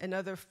is,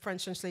 another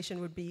French translation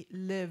would be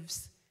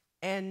lives,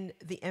 in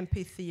the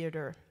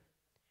amphitheater.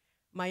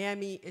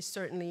 Miami is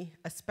certainly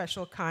a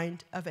special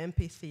kind of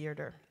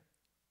amphitheater.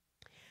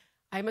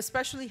 I'm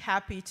especially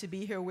happy to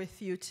be here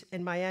with you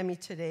in Miami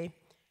today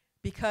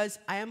because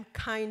I am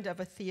kind of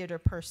a theater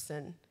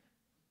person,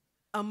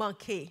 a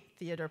manqué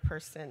theater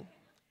person.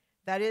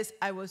 That is,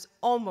 I was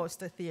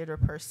almost a theater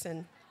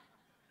person,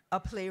 a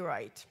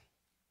playwright.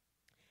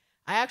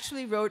 I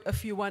actually wrote a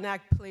few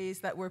one-act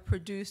plays that were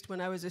produced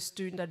when I was a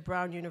student at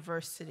Brown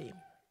University.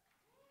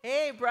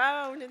 Hey,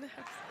 Brown in the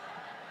house.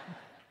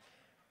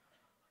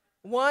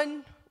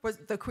 One was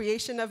The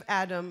Creation of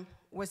Adam,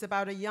 was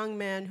about a young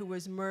man who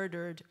was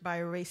murdered by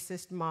a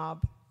racist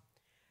mob.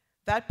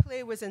 That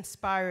play was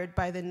inspired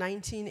by the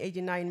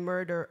 1989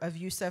 murder of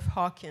Yusef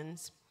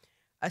Hawkins,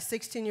 a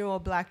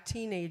 16-year-old black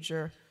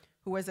teenager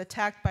who was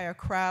attacked by a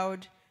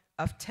crowd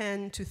of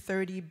 10 to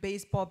 30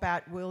 baseball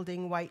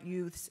bat-wielding white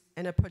youths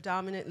in a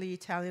predominantly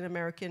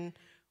Italian-American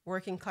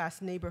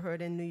working-class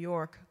neighborhood in New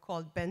York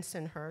called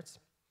Bensonhurst,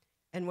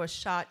 and was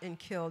shot and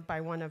killed by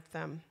one of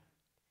them.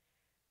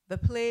 The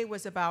play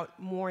was about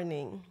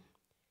mourning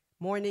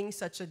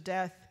such a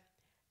death,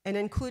 and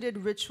included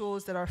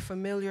rituals that are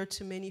familiar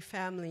to many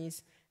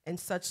families in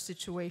such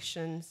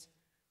situations,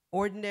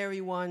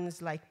 ordinary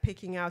ones like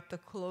picking out the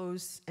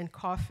clothes and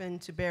coffin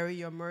to bury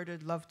your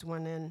murdered loved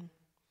one in,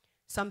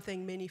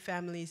 something many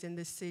families in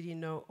this city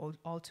know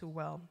all too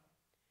well.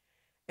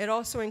 It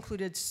also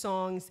included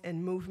songs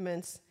and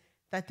movements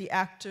that the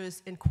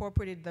actors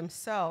incorporated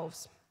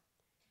themselves.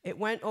 It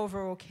went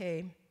over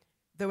okay,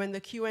 though in the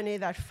Q&A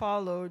that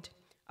followed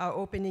our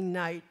opening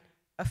night,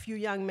 a few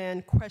young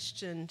men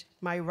questioned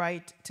my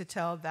right to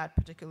tell that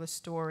particular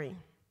story.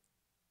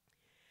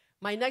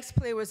 My next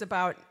play was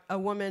about a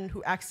woman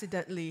who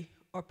accidentally,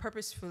 or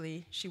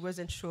purposefully, she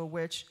wasn't sure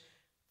which,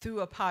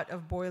 threw a pot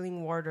of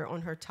boiling water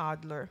on her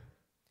toddler.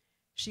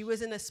 She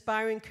was an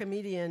aspiring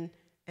comedian,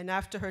 and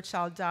after her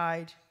child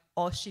died,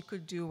 all she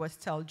could do was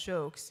tell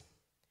jokes.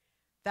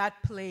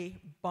 That play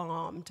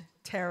bombed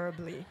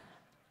terribly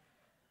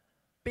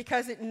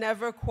because it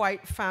never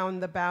quite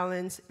found the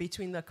balance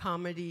between the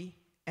comedy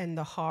and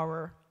the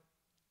horror.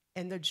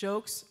 And the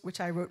jokes,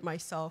 which I wrote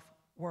myself,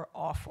 were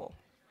awful.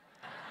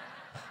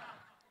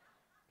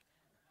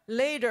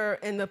 Later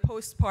in the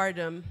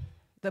postpartum,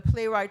 the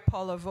playwright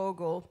Paula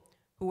Vogel,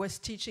 who was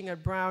teaching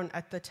at Brown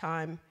at the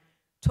time,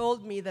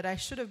 told me that I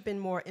should have been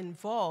more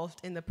involved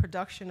in the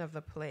production of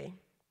the play.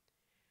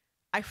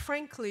 I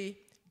frankly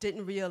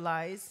didn't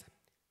realize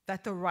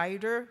that the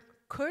writer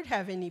could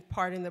have any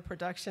part in the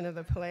production of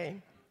the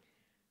play.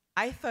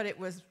 I thought it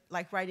was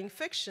like writing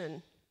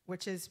fiction,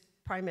 which is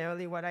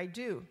primarily what I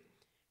do.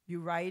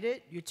 You write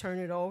it, you turn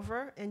it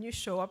over, and you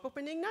show up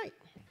opening night.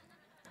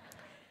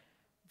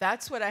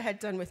 That's what I had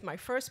done with my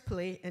first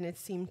play, and it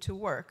seemed to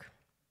work.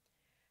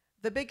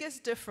 The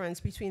biggest difference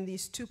between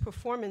these two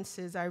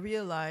performances, I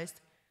realized,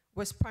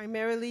 was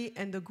primarily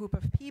in the group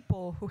of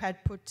people who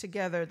had put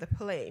together the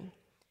play.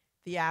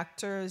 The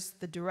actors,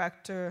 the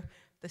director,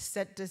 the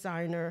set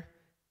designer,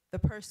 the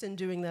person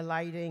doing the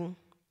lighting.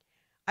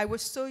 I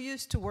was so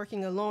used to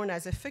working alone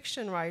as a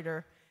fiction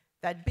writer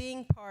that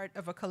being part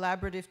of a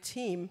collaborative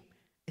team,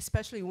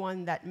 especially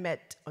one that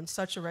met on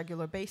such a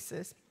regular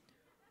basis,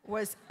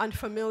 was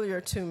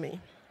unfamiliar to me.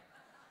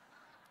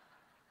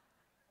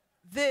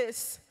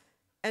 This,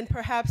 and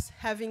perhaps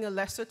having a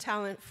lesser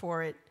talent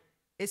for it,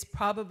 is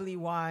probably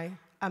why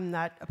I'm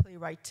not a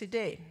playwright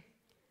today.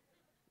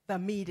 The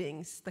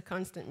meetings, the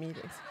constant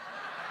meetings.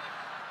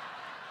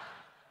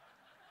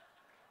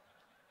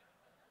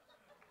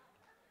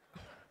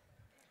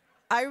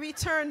 I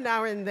return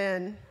now and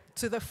then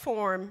to the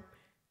form,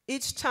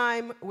 each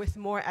time with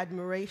more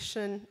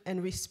admiration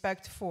and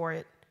respect for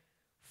it,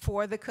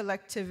 for the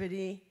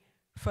collectivity,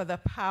 for the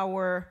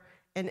power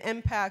and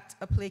impact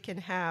a play can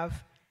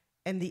have,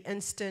 and the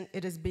instant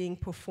it is being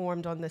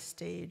performed on the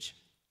stage.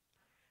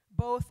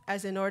 Both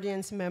as an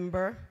audience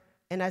member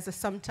and as a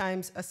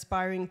sometimes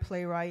aspiring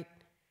playwright,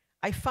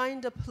 I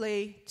find a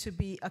play to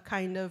be a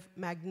kind of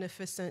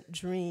magnificent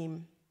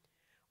dream,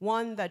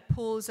 one that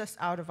pulls us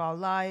out of our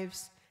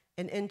lives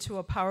and into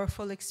a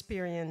powerful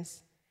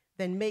experience,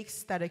 then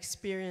makes that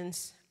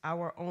experience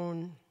our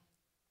own.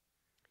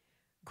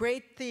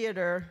 Great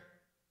theater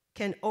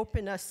can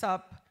open us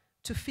up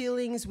to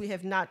feelings we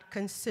have not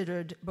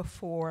considered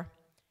before.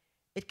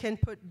 It can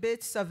put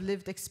bits of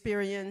lived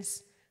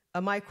experience,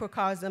 a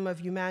microcosm of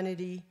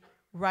humanity,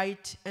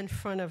 right in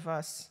front of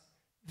us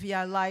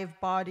via live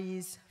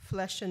bodies,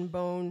 flesh and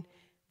bone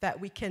that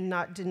we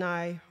cannot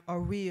deny are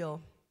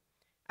real.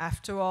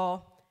 After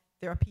all,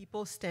 there are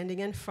people standing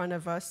in front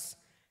of us,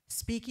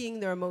 speaking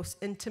their most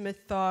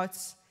intimate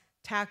thoughts,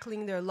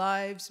 tackling their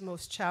lives'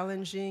 most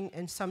challenging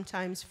and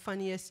sometimes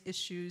funniest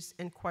issues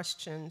and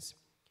questions,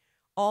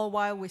 all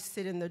while we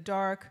sit in the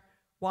dark,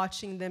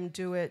 watching them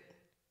do it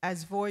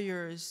as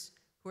voyeurs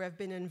who have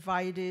been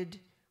invited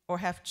or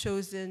have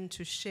chosen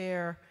to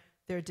share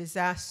their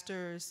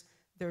disasters,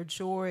 their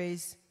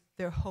joys,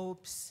 their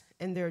hopes,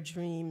 and their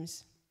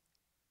dreams.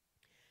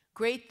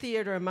 Great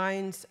theater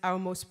minds our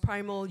most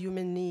primal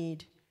human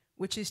need,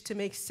 which is to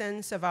make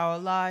sense of our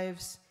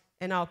lives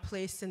and our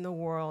place in the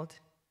world,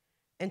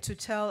 and to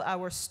tell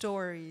our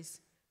stories,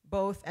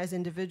 both as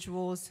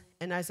individuals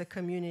and as a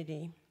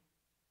community.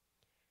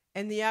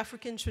 In the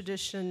African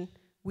tradition,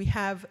 we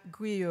have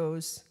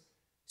griots,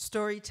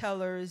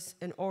 storytellers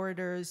and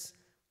orators,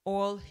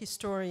 all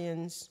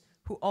historians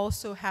who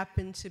also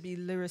happen to be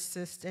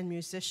lyricists and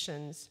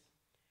musicians.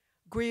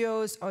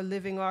 Griots are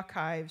living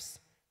archives,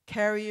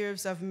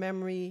 carriers of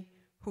memory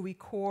who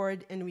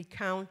record and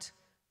recount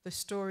the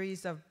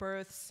stories of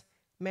births,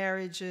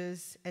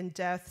 marriages, and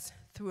deaths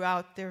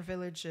throughout their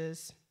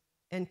villages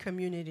and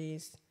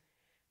communities.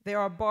 They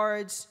are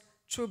bards,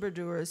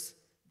 troubadours,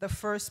 the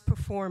first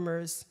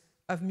performers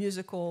of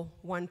musical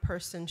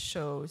one-person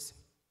shows.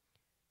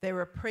 They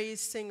were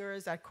praise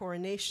singers at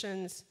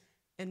coronations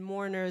and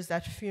mourners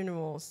at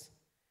funerals.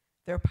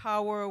 Their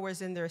power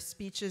was in their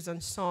speeches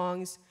and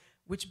songs,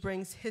 which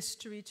brings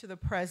history to the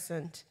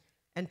present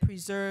and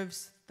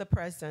preserves the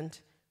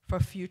present for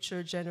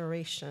future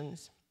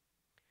generations.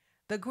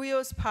 The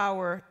griot's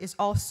power is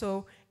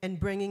also in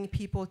bringing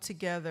people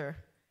together,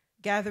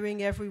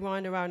 gathering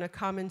everyone around a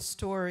common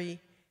story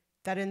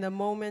that in the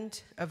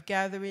moment of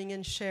gathering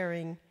and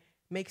sharing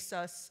makes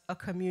us a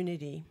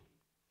community.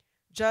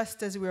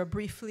 Just as we are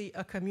briefly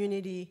a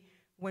community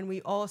when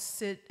we all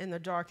sit in the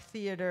dark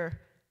theater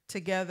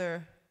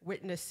together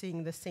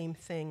witnessing the same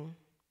thing.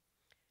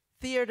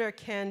 Theater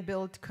can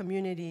build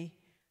community,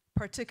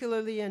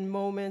 particularly in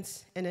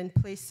moments and in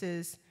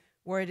places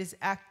where it is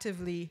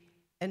actively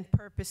and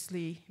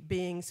purposely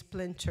being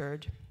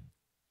splintered.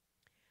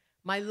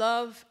 My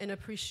love and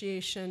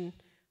appreciation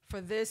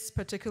for this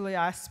particular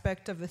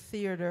aspect of the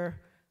theater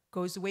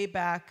goes way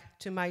back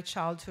to my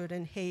childhood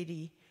in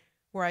Haiti,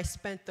 where I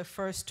spent the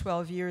first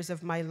 12 years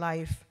of my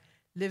life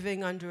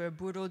living under a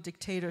brutal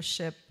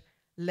dictatorship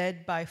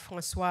led by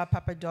François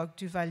Papa Doc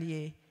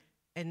Duvalier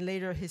and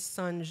later his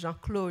son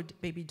Jean-Claude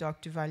Baby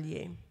Doc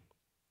Duvalier.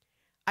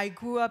 I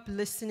grew up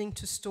listening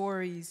to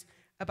stories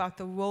about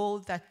the role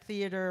that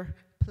theater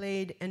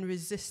played in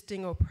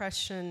resisting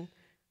oppression,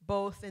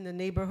 both in the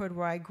neighborhood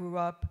where I grew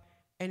up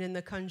and in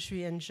the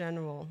country in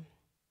general.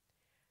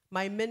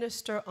 My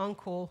minister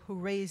uncle, who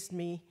raised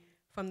me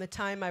from the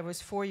time I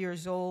was 4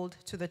 years old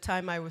to the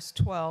time I was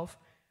 12,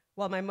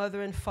 while my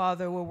mother and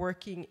father were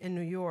working in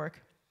New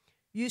York,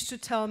 used to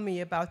tell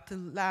me about the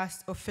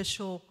last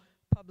official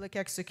public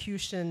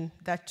execution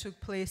that took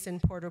place in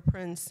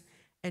Port-au-Prince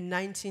in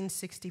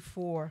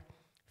 1964,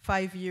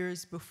 5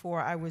 years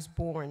before I was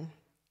born.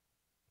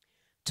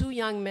 2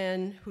 young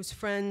men whose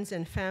friends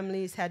and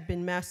families had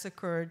been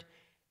massacred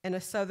in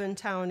a southern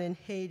town in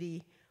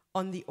Haiti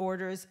on the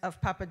orders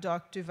of Papa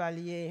Doc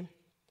Duvalier.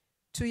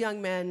 2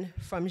 young men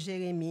from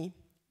Jérémie,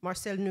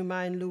 Marcel Numa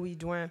and Louis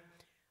Douin,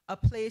 a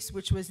place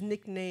which was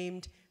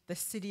nicknamed the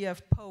City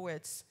of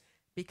Poets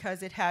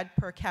because it had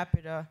per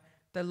capita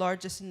the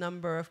largest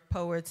number of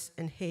poets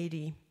in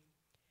Haiti.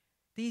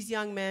 These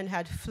young men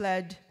had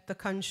fled the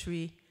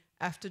country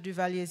after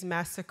Duvalier's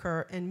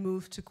massacre and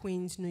moved to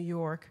Queens, New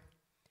York.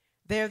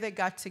 There they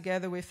got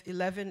together with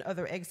 11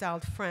 other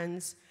exiled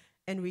friends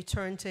and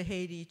returned to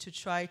Haiti to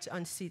try to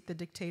unseat the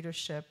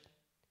dictatorship.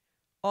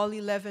 All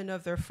 11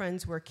 of their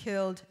friends were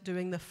killed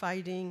during the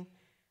fighting.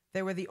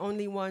 They were the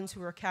only ones who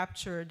were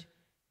captured,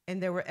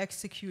 and they were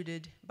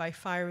executed by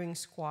firing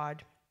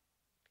squad.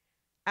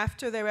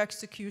 After their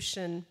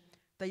execution,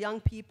 the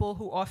young people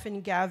who often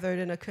gathered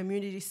in a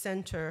community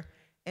center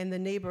in the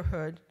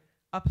neighborhood,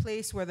 a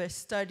place where they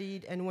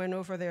studied and went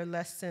over their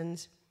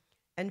lessons,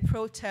 and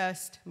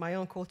protest, my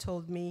uncle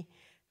told me,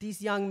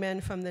 these young men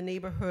from the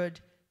neighborhood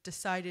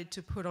decided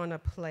to put on a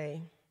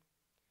play.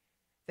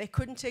 They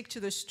couldn't take to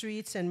the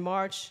streets and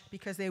march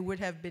because they would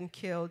have been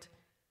killed,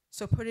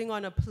 so putting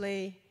on a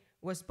play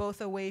was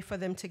both a way for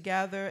them to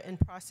gather and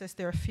process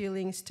their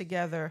feelings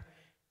together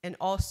and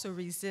also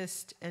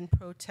resist and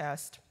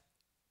protest.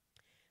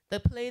 The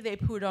play they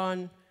put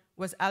on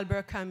was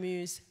Albert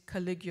Camus'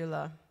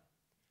 Caligula.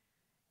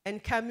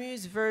 And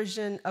Camus'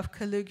 version of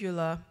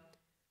Caligula,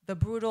 the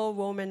brutal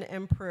Roman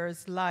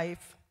emperor's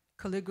life,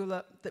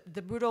 Caligula,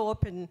 the brutal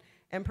Roman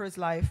emperor's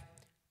life,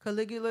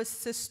 Caligula's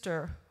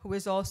sister, who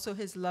is also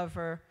his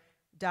lover,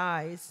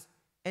 dies,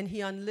 and he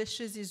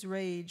unleashes his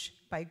rage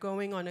by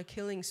going on a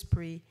killing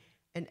spree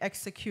and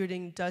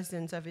executing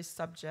dozens of his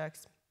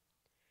subjects.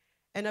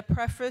 In a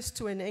preface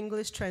to an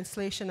English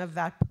translation of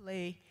that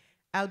play,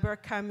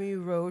 Albert Camus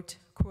wrote,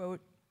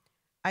 quote,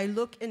 "I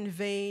look in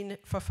vain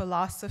for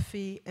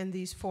philosophy in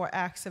these 4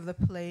 acts of the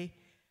play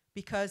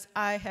because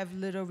I have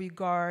little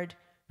regard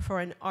for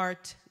an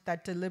art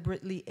that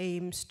deliberately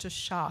aims to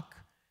shock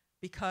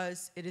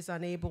because it is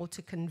unable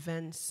to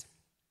convince."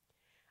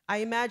 I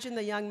imagine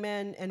the young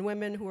men and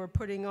women who were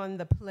putting on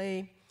the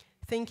play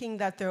thinking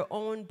that their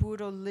own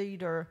brutal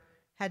leader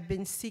had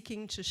been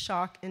seeking to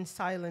shock and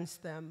silence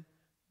them,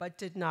 but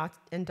did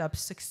not end up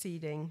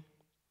succeeding.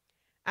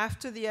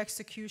 After the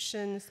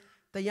executions,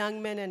 the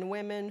young men and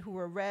women who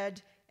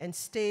read and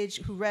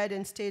staged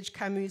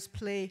Camus'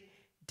 play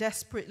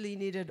desperately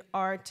needed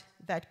art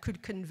that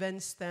could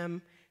convince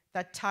them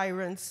that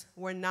tyrants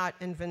were not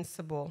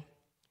invincible.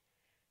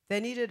 They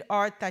needed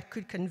art that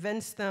could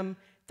convince them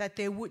that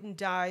they wouldn't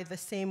die the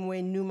same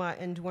way Numa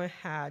and Douin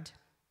had.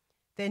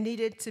 They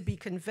needed to be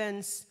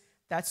convinced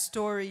that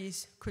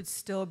stories could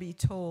still be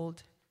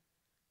told.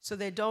 So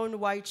they donned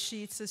white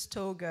sheets as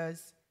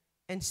togas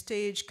and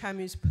staged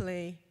Camus'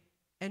 play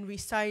and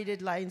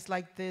recited lines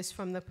like this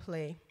from the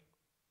play.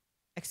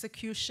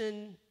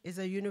 "Execution is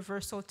a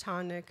universal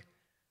tonic.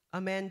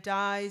 A man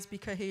dies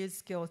because he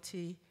is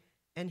guilty,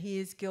 and he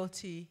is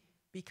guilty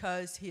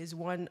because he is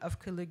one of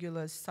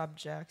Caligula's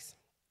subjects."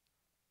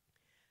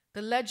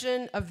 The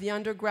legend of the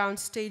underground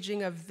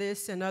staging of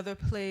this and other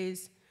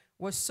plays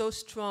was so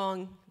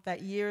strong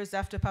that years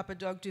after Papa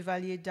Doc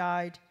Duvalier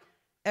died,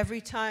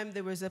 every time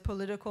there was a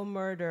political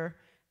murder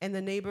in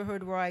the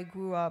neighborhood where I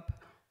grew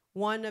up,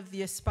 one of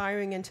the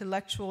aspiring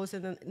intellectuals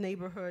in the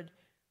neighborhood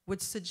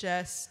would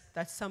suggest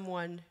that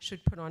someone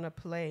should put on a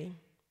play.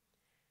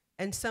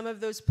 And some of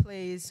those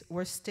plays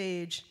were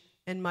staged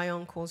in my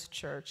uncle's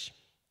church.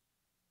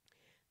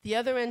 The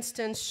other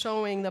instance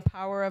showing the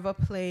power of a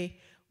play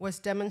was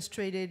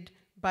demonstrated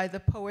by the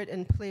poet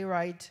and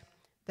playwright,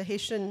 the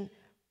Haitian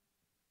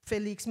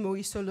Félix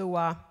Maurice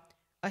Oloa,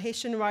 a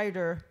Haitian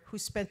writer who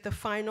spent the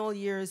final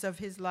years of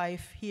his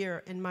life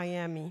here in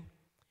Miami.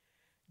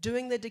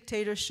 During the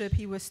dictatorship,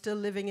 he was still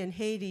living in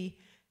Haiti,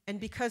 and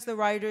because the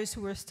writers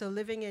who were still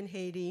living in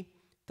Haiti,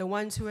 the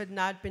ones who had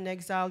not been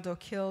exiled or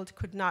killed,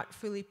 could not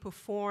freely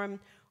perform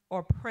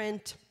or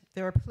print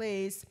their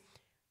plays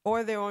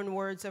or their own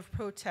words of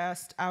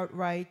protest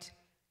outright,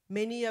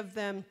 many of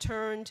them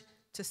turned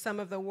to some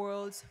of the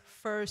world's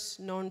first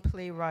known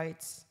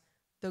playwrights,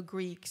 the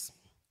Greeks.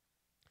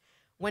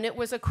 When it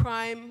was a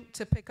crime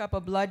to pick up a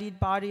bloodied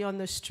body on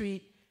the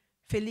street,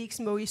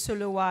 Félix Maurice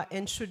Oloa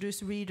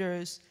introduced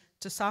readers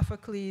to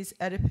Sophocles'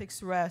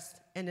 Oedipus Rest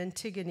and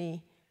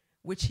Antigone,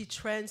 which he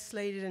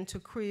translated into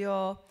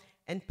Creole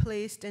and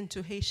placed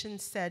into Haitian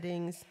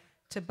settings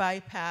to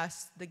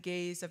bypass the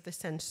gaze of the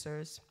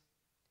censors.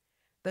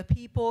 The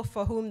people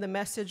for whom the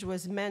message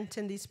was meant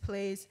in these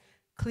plays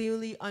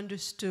clearly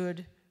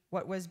understood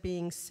what was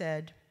being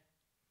said.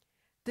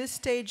 This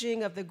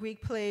staging of the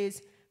Greek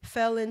plays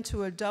fell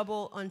into a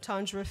double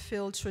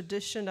entendre-filled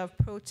tradition of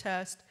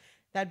protest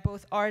that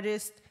both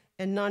artists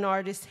and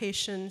non-artist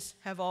Haitians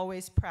have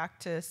always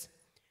practiced.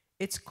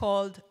 It's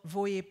called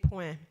voyer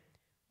point,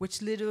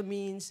 which literally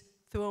means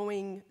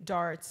throwing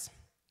darts.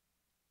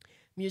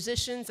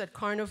 Musicians at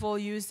Carnival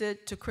use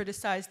it to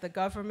criticize the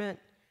government.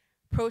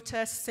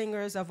 Protest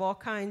singers of all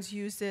kinds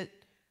use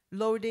it,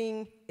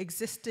 loading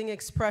existing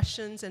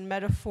expressions and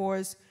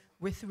metaphors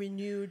with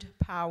renewed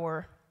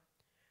power.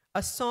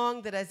 A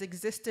song that has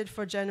existed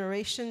for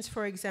generations,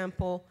 for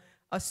example,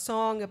 a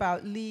song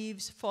about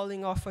leaves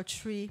falling off a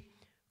tree,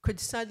 could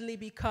suddenly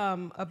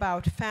become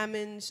about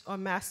famines or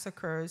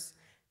massacres,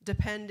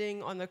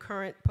 depending on the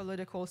current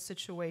political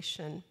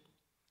situation.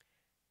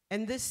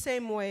 In this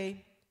same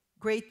way,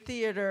 great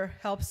theater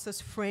helps us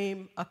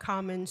frame a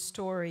common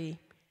story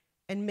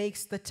and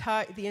makes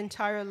the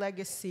entire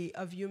legacy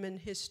of human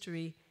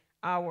history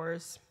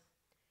ours.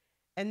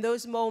 In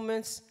those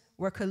moments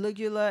where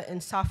Caligula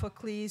and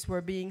Sophocles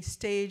were being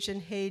staged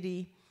in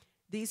Haiti,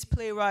 these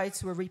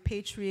playwrights were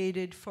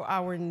repatriated for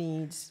our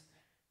needs.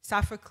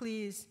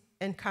 Sophocles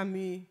and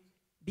Camus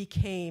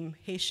became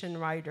Haitian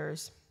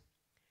writers.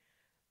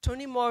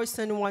 Toni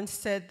Morrison once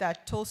said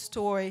that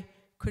Tolstoy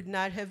could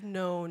not have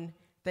known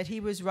that he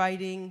was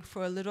writing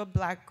for a little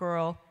black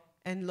girl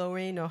in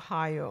Lorain,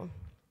 Ohio.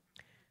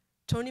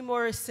 Toni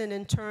Morrison,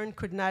 in turn,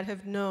 could not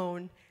have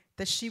known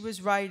that she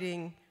was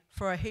writing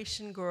for a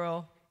Haitian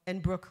girl in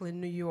Brooklyn,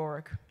 New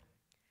York.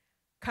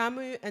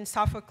 Camus and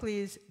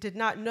Sophocles did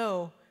not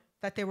know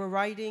that they were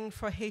writing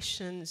for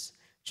Haitians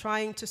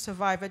trying to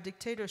survive a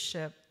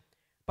dictatorship,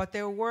 but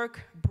their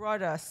work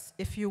brought us,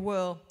 if you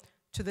will,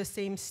 to the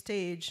same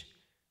stage,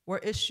 where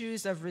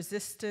issues of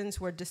resistance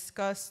were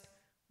discussed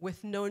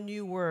with no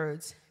new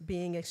words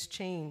being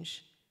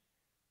exchanged.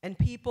 And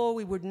people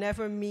we would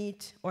never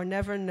meet or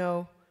never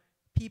know,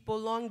 people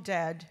long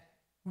dead,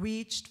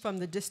 reached from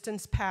the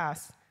distant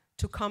past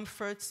to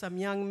comfort some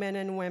young men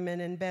and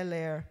women in Bel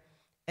Air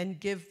and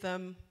give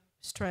them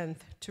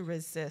strength to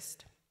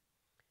resist.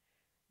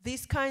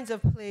 These kinds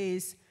of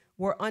plays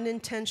were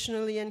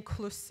unintentionally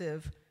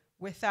inclusive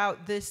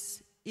without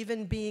this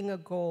even being a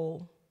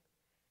goal.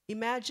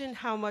 Imagine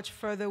how much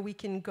further we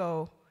can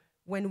go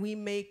when we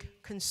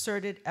make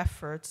concerted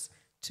efforts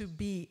to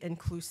be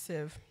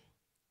inclusive.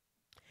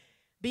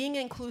 Being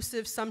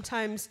inclusive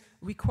sometimes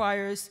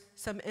requires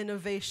some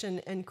innovation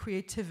and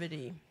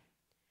creativity.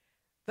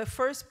 The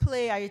first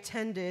play I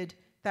attended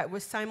that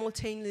was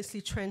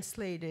simultaneously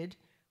translated,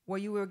 where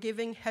you were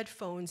giving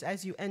headphones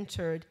as you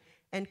entered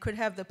and could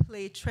have the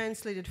play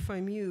translated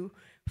from you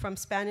from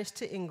Spanish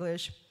to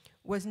English,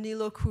 was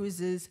Nilo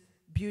Cruz's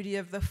Beauty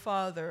of the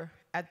Father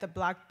at the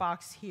Black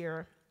Box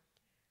here.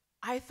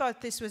 I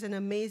thought this was an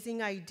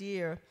amazing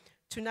idea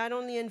to not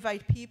only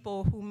invite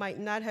people who might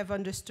not have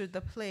understood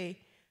the play,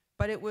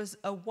 but it was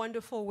a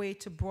wonderful way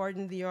to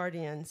broaden the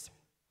audience.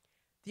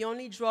 The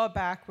only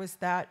drawback was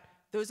that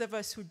those of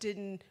us who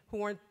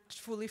weren't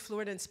fully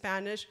fluent in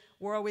Spanish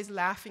were always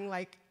laughing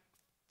like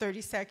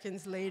 30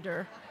 seconds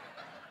later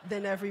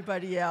than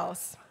everybody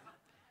else.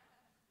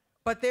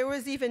 But there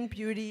was even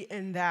beauty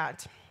in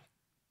that.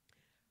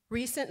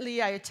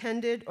 Recently, I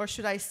attended, or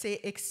should I say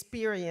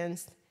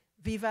experienced,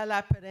 Viva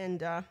la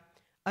Prenda,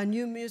 a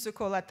new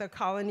musical at the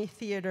Colony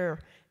Theater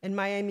in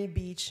Miami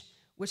Beach,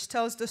 which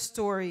tells the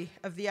story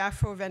of the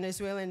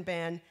Afro-Venezuelan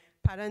band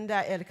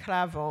Paranda El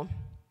Cravo.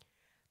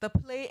 The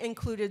play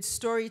included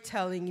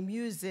storytelling,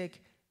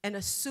 music, and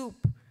a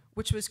soup,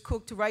 which was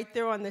cooked right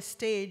there on the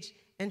stage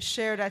and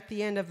shared at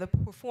the end of the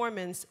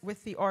performance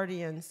with the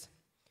audience.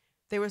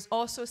 There was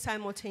also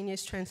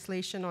simultaneous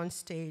translation on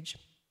stage.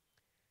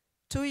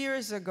 2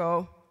 years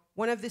ago,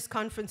 one of this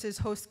conference's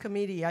host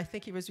committee, I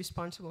think he was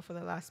responsible for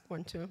the last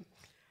one too,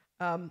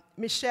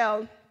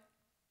 Michel,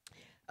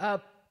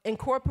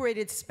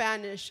 incorporated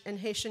Spanish and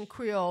Haitian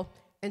Creole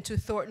into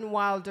Thornton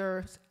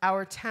Wilder's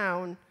Our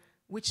Town,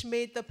 which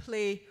made the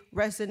play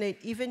resonate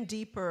even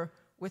deeper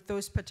with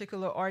those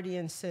particular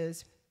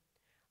audiences.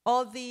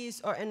 All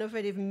these are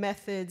innovative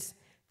methods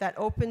that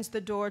opens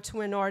the door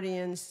to an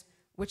audience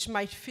which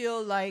might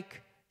feel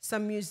like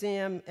some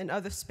museum and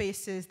other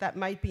spaces that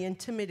might be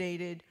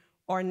intimidated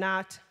or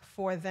not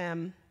for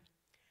them.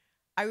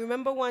 I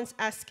remember once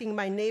asking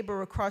my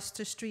neighbor across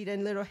the street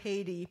in Little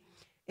Haiti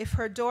if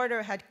her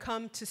daughter had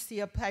gone to see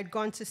a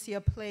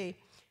play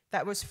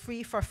that was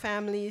free for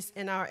families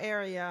in our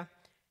area,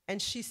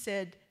 and she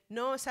said,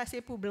 "No, ça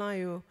c'est pour blanc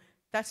yo.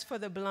 That's for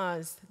the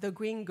blancs, the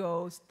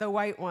gringos, the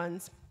white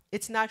ones.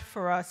 It's not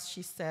for us,"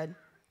 she said.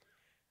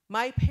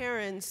 My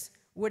parents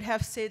would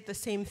have said the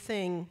same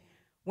thing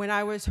when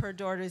I was her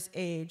daughter's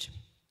age.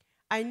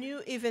 I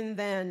knew even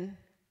then,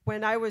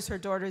 when I was her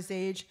daughter's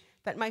age,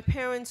 that my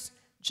parents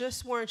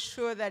just weren't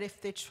sure that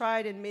if they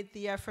tried and made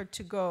the effort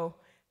to go,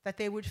 that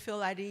they would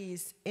feel at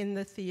ease in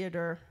the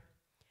theater.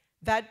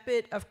 That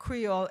bit of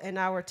Creole in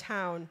Our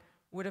Town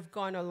would have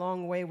gone a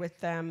long way with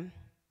them,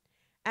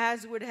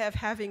 as would have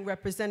having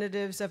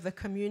representatives of the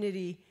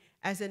community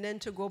as an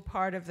integral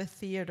part of the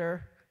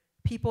theater,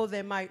 people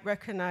they might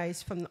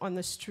recognize from on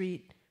the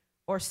street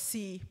or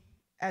see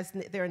as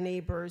their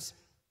neighbors.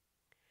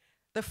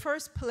 The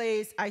first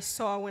plays I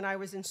saw when I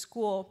was in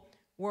school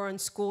were on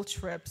school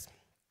trips.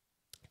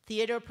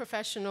 Theater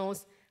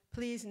professionals,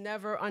 please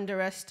never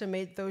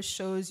underestimate those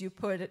shows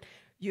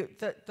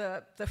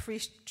the free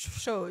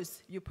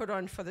shows you put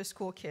on for the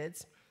school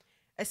kids,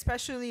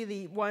 especially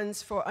the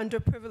ones for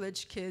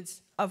underprivileged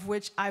kids, of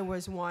which I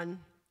was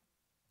one.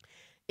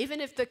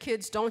 Even if the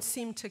kids don't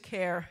seem to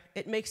care,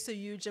 it makes a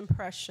huge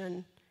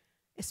impression,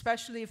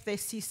 especially if they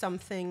see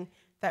something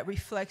that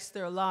reflects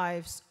their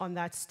lives on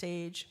that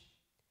stage.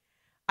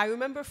 I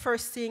remember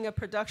first seeing a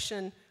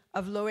production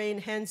of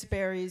Lorraine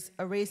Hansberry's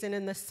A Raisin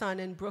in the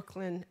Sun in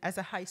Brooklyn as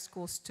a high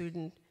school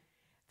student.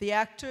 The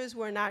actors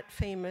were not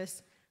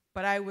famous,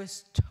 but I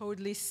was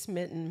totally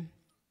smitten.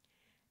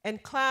 In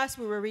class,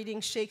 we were reading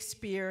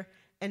Shakespeare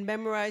and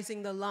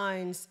memorizing the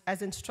lines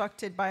as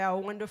instructed by our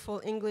wonderful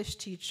English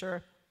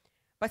teacher.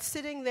 But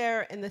sitting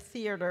there in the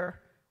theater,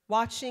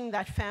 watching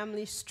that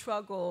family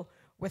struggle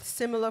with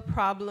similar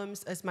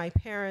problems as my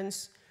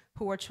parents,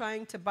 who were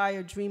trying to buy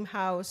a dream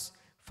house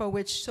for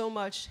which so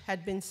much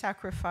had been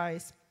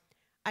sacrificed,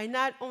 I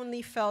not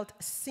only felt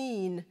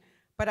seen,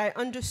 but I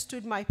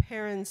understood my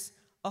parents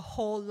a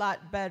whole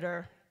lot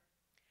better.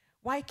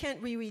 Why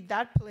can't we read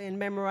that play and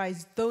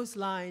memorize those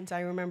lines,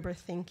 I remember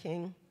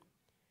thinking.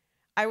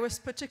 I was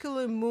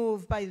particularly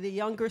moved by the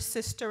younger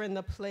sister in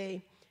the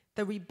play,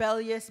 the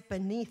rebellious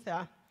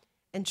Benita,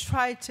 and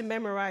tried to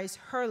memorize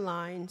her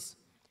lines.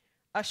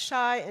 A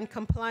shy and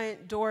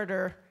compliant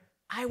daughter,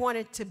 I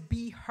wanted to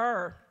be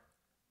her.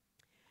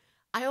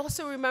 I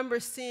also remember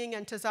seeing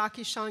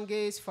Ntozake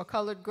Shange's For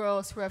Colored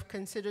Girls Who Have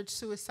Considered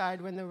Suicide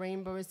When the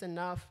Rainbow Is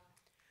Enough.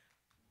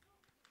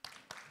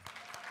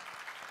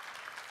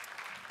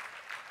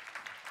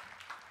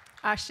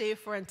 Ashe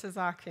for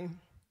Ntozake.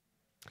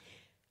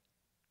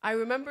 I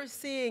remember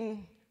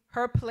seeing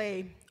her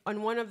play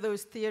on one of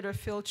those theater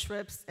field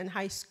trips in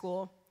high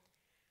school.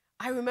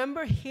 I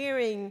remember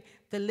hearing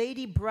the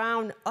Lady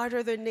Brown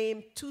utter the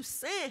name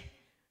Toussaint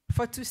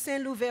for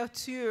Toussaint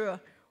Louverture,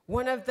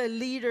 one of the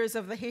leaders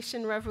of the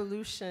Haitian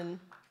Revolution.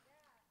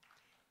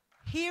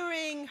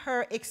 Hearing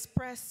her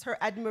express her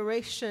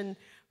admiration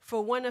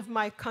for one of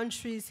my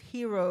country's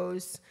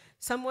heroes,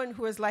 someone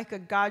who is like a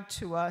god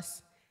to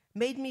us,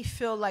 made me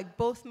feel like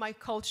both my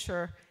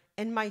culture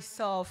and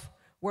myself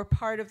were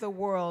part of the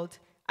world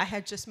I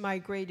had just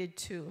migrated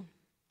to.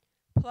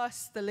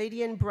 Plus, the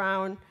lady in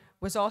brown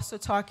was also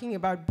talking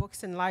about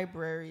books and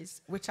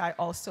libraries, which I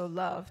also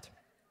loved.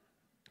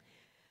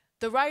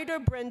 The writer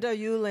Brenda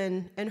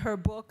Ullin, in her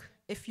book,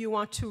 If You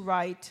Want to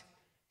Write,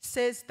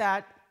 says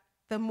that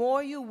the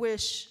more you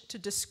wish to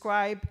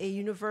describe a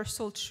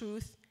universal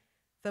truth,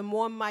 the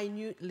more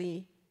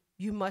minutely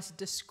you must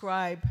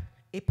describe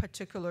a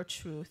particular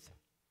truth.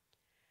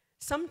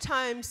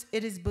 Sometimes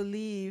it is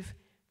believed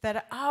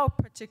that our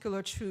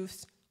particular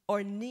truths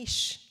are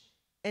niche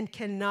and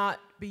cannot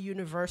be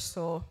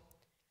universal,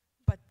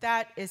 but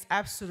that is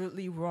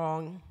absolutely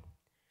wrong.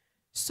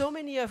 So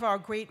many of our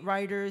great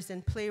writers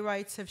and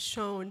playwrights have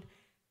shown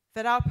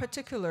that our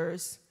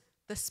particulars,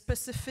 the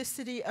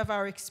specificity of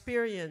our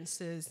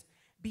experiences,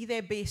 be they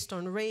based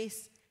on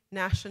race,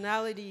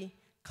 nationality,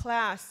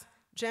 class,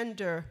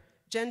 gender,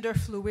 gender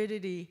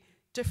fluidity,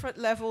 different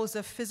levels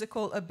of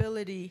physical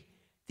ability,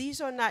 these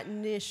are not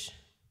niche,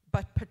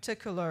 but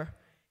particular,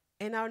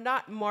 and are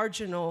not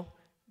marginal,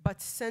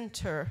 but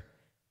center,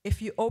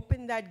 if you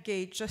open that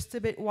gate just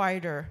a bit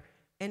wider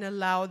and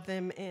allow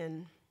them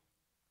in.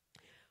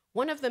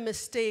 One of the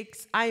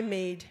mistakes I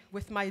made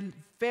with my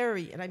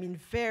very, and I mean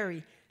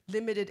very,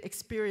 limited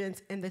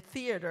experience in the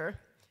theater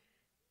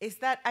is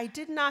that I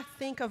did not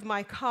think of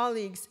my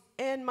colleagues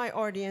and my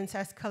audience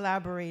as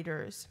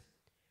collaborators.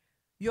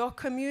 Your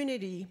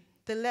community,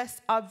 the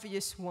less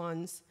obvious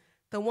ones,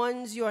 the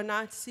ones you are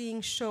not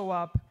seeing show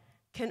up,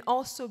 can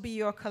also be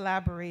your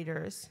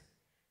collaborators.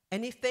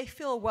 And if they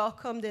feel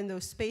welcomed in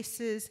those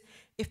spaces,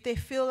 if they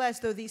feel as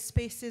though these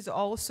spaces are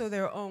also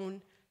their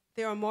own,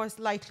 they are more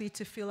likely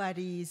to feel at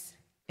ease,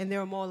 and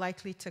they're more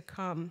likely to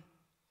come.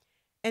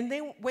 And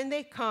then when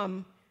they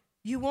come,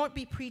 you won't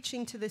be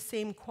preaching to the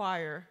same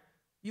choir.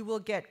 You will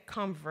get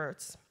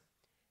converts.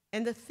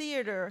 And the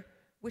theater,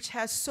 which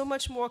has so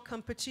much more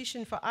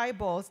competition for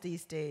eyeballs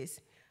these days,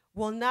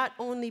 will not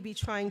only be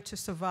trying to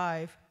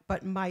survive,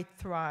 but might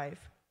thrive.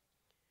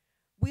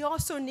 We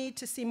also need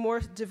to see more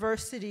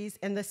diversities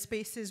in the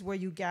spaces where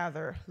you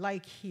gather,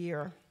 like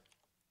here.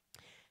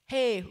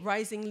 Hey,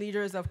 rising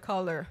leaders of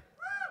color.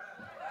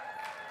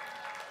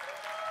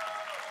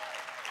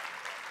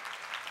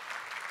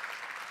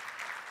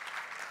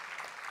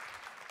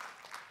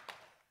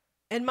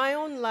 In my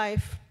own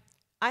life,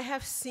 I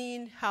have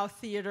seen how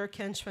theater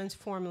can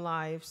transform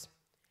lives.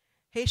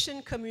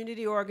 Haitian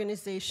community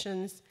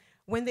organizations,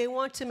 when they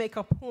want to make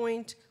a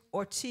point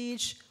or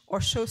teach or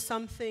show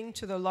something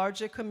to the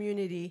larger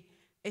community,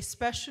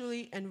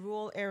 especially in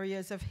rural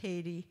areas of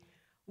Haiti,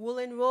 will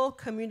enroll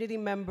community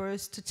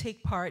members to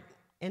take part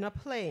in a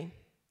play.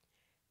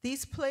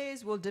 These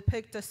plays will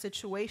depict a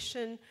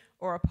situation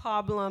or a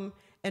problem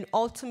and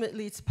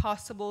ultimately its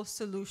possible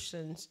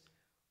solutions,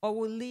 or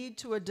will lead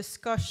to a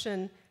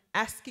discussion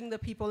asking the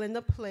people in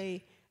the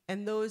play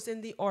and those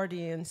in the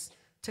audience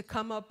to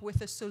come up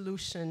with a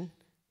solution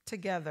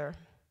together.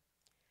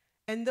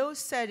 In those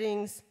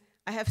settings,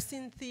 I have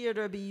seen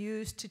theater be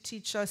used to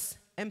teach us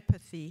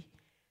empathy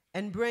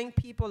and bring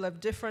people of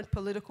different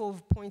political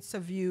points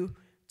of view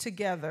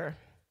together.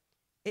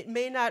 It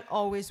may not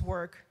always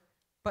work,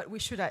 but we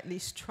should at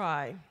least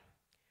try.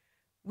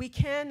 We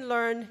can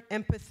learn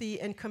empathy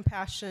and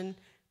compassion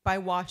by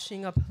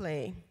watching a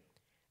play.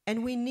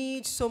 And we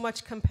need so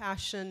much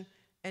compassion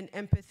and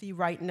empathy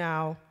right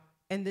now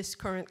in this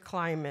current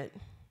climate.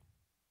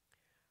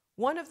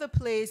 One of the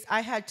plays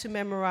I had to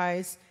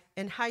memorize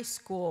in high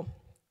school,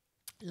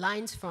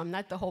 lines from,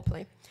 not the whole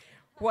play,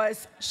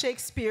 was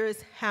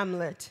Shakespeare's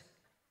Hamlet.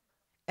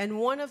 And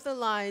one of the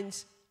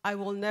lines I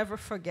will never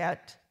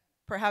forget,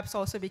 perhaps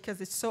also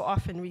because it's so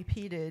often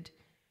repeated,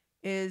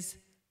 is,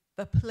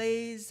 "The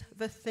play's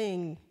the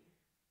thing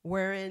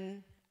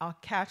wherein I'll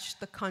catch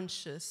the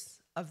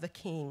conscience of the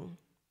king."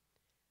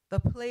 The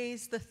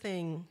play's the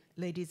thing,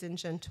 ladies and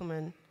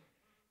gentlemen.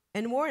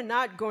 And we're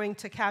not going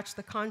to catch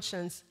the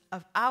conscience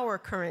of our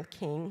current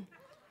king,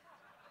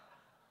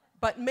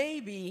 but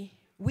maybe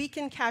we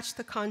can catch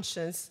the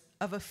conscience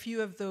of a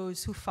few of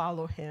those who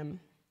follow him.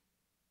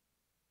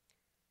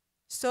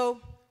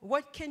 So,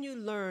 what can you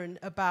learn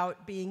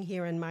about being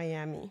here in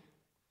Miami?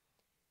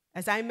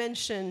 As I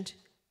mentioned,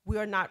 we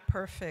are not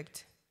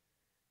perfect.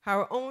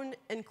 Our own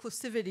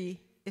inclusivity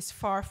is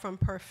far from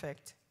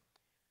perfect.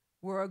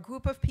 We're a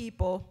group of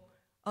people,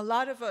 a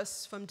lot of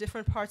us from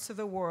different parts of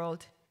the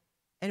world,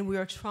 and we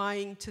are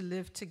trying to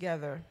live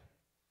together,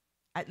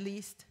 at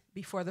least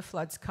before the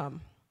floods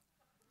come.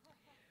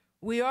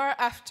 We are,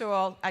 after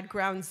all, at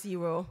ground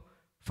zero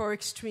for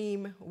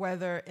extreme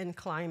weather and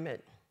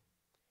climate.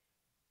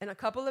 In a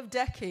couple of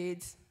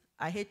decades,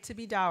 I hate to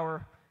be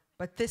dour,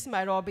 but this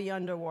might all be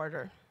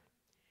underwater.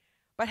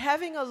 But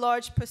having a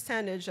large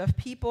percentage of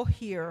people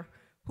here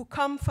who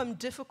come from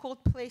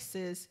difficult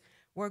places,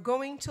 we're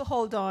going to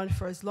hold on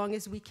for as long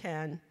as we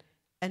can,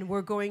 and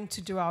we're going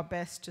to do our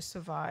best to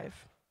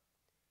survive.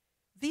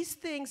 These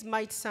things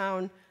might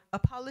sound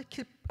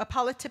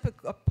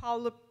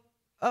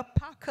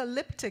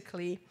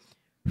apocalyptically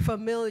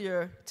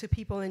familiar to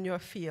people in your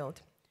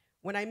field.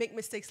 When I make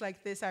mistakes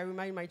like this, I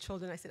remind my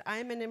children, I said, I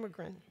am an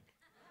immigrant.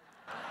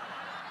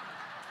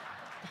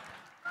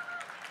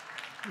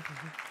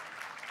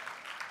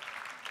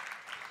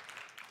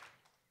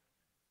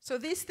 So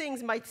these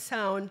things might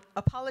sound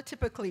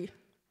apocalyptically,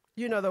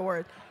 you know the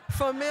word,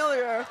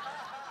 familiar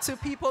to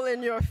people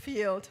in your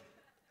field.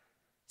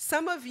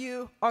 Some of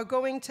you are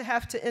going to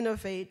have to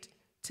innovate,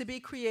 to be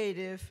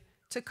creative,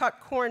 to cut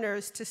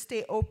corners, to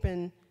stay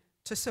open,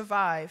 to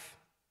survive.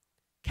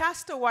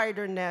 Cast a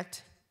wider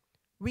net.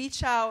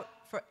 Reach out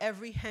for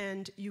every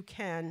hand you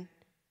can.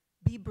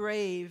 Be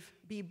brave,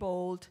 be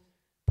bold,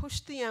 push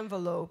the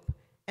envelope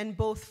in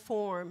both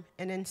form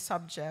and in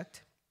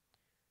subject.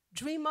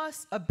 Dream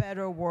us a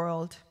better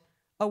world,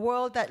 a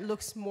world that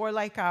looks more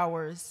like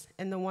ours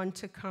and the one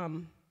to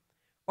come,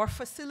 or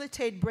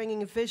facilitate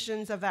bringing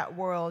visions of that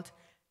world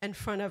in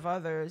front of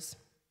others.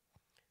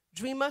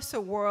 Dream us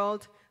a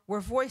world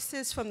where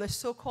voices from the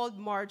so-called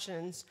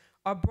margins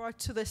are brought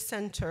to the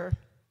center,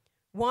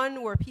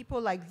 one where people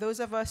like those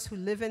of us who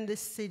live in this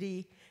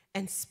city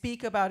and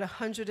speak about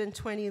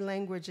 120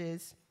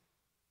 languages.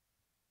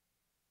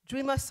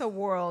 Dream us a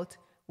world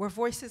where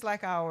voices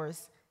like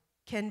ours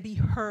can be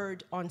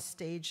heard on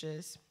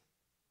stages.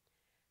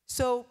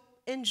 So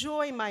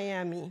enjoy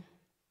Miami,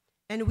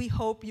 and we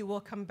hope you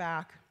will come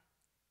back.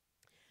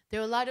 There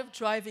are a lot of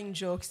driving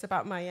jokes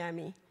about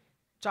Miami.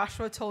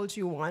 Joshua told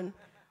you one.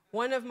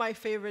 One of my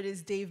favorite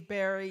is Dave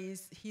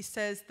Barry's. He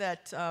says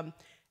that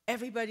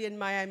everybody in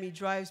Miami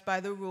drives by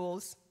the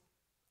rules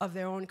of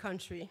their own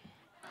country.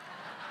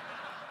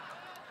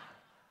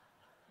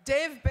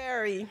 Dave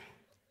Barry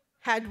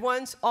had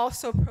once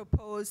also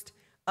proposed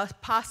a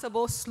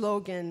possible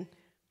slogan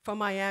for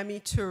Miami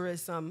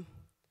tourism.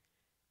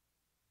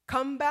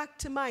 Come back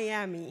to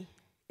Miami,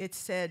 it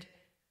said.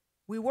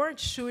 We weren't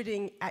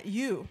shooting at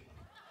you.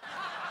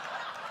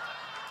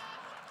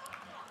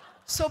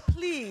 So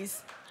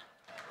please,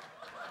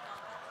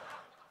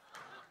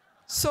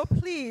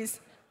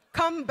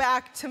 come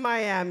back to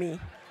Miami.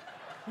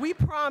 We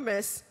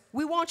promise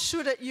we won't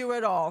shoot at you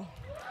at all.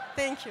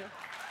 Thank you.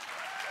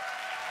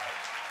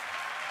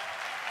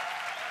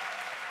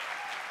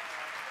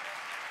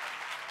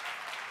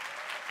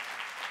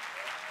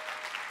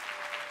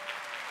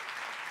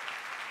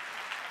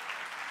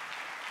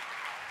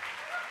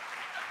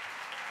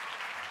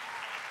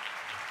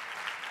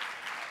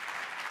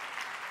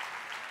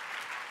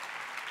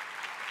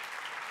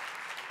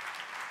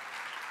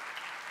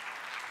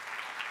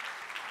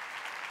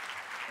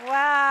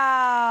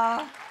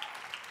 Wow.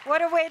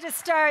 What a way to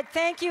start.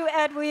 Thank you,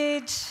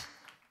 Edwidge.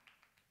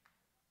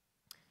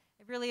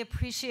 I really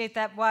appreciate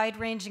that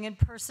wide-ranging and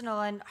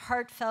personal and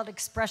heartfelt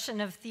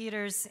expression of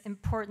theater's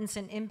importance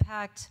and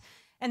impact,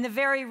 and the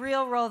very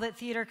real role that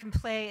theater can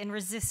play in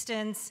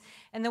resistance,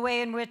 and the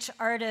way in which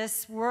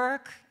artists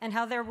work and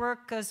how their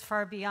work goes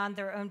far beyond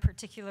their own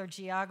particular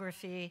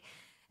geography.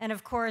 And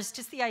of course,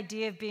 just the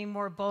idea of being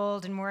more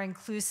bold and more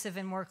inclusive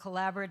and more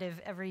collaborative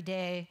every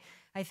day,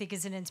 I think,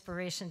 is an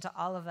inspiration to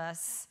all of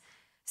us.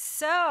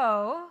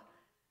 So,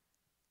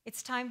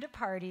 it's time to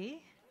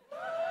party.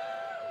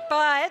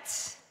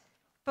 But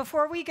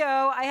before we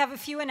go, I have a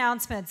few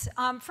announcements.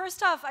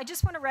 First off, I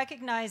just want to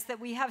recognize that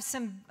we have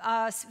some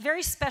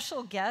very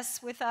special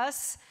guests with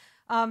us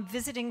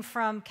visiting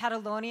from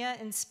Catalonia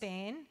in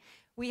Spain.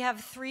 We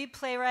have 3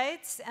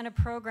 playwrights and a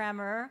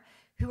programmer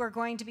who are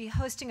going to be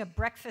hosting a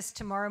breakfast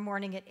tomorrow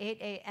morning at 8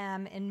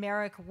 a.m. in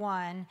Merrick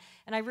 1.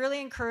 And I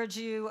really encourage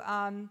you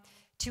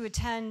to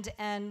attend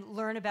and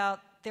learn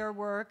about their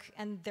work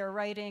and their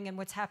writing and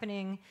what's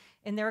happening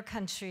in their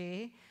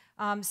country.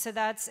 So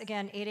that's,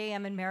 again, 8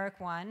 a.m. in Merrick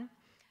 1.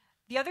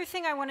 The other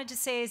thing I wanted to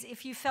say is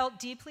if you felt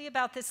deeply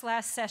about this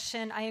last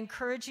session, I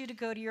encourage you to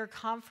go to your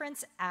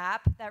conference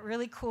app, that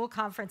really cool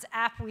conference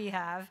app we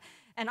have,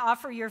 and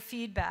offer your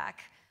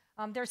feedback.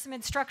 There's some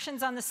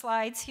instructions on the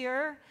slides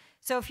here.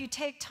 So if you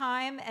take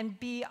time and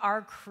be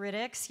our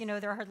critics, you know,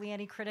 there are hardly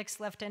any critics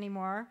left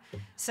anymore.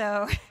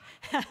 So,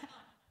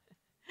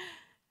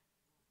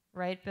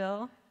 right,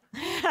 Bill?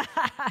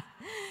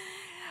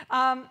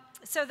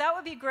 So that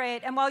would be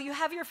great. And while you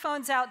have your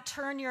phones out,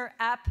 turn your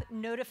app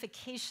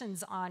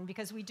notifications on,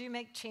 because we do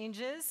make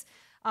changes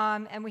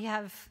and we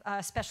have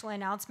special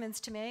announcements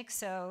to make.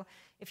 So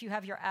if you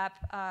have your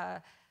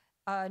app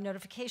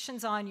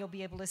notifications on, you'll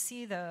be able to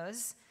see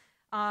those.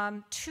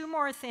 2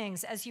 more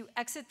things. As you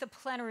exit the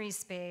plenary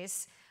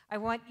space, I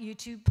want you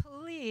to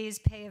please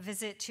pay a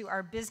visit to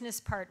our business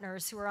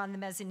partners who are on the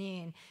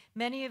mezzanine.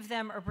 Many of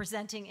them are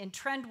presenting in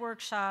trend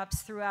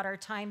workshops throughout our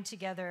time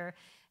together,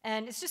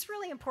 And it's just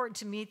really important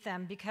to meet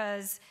them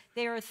because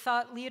they are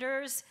thought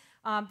leaders.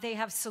 They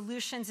have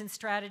solutions and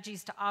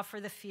strategies to offer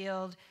the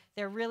field.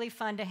 They're really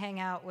fun to hang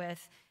out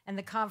with, and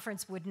the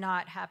conference would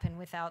not happen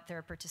without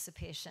their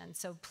participation.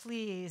 So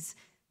please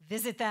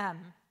visit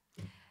them.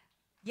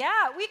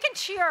 Yeah, we can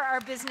cheer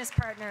our business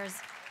partners.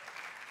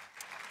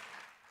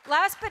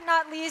 Last but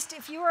not least,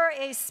 if you are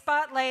a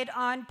Spotlight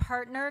On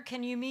partner,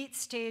 can you meet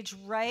stage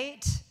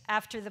right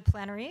after the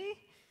plenary?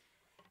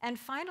 And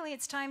finally,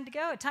 it's time to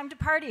go, time to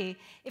party.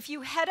 If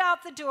you head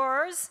out the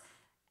doors,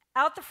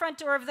 out the front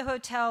door of the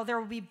hotel, there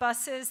will be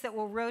buses that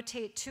will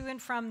rotate to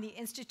and from the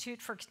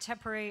Institute for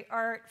Contemporary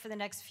Art for the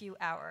next few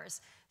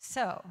hours.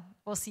 So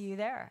we'll see you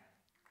there.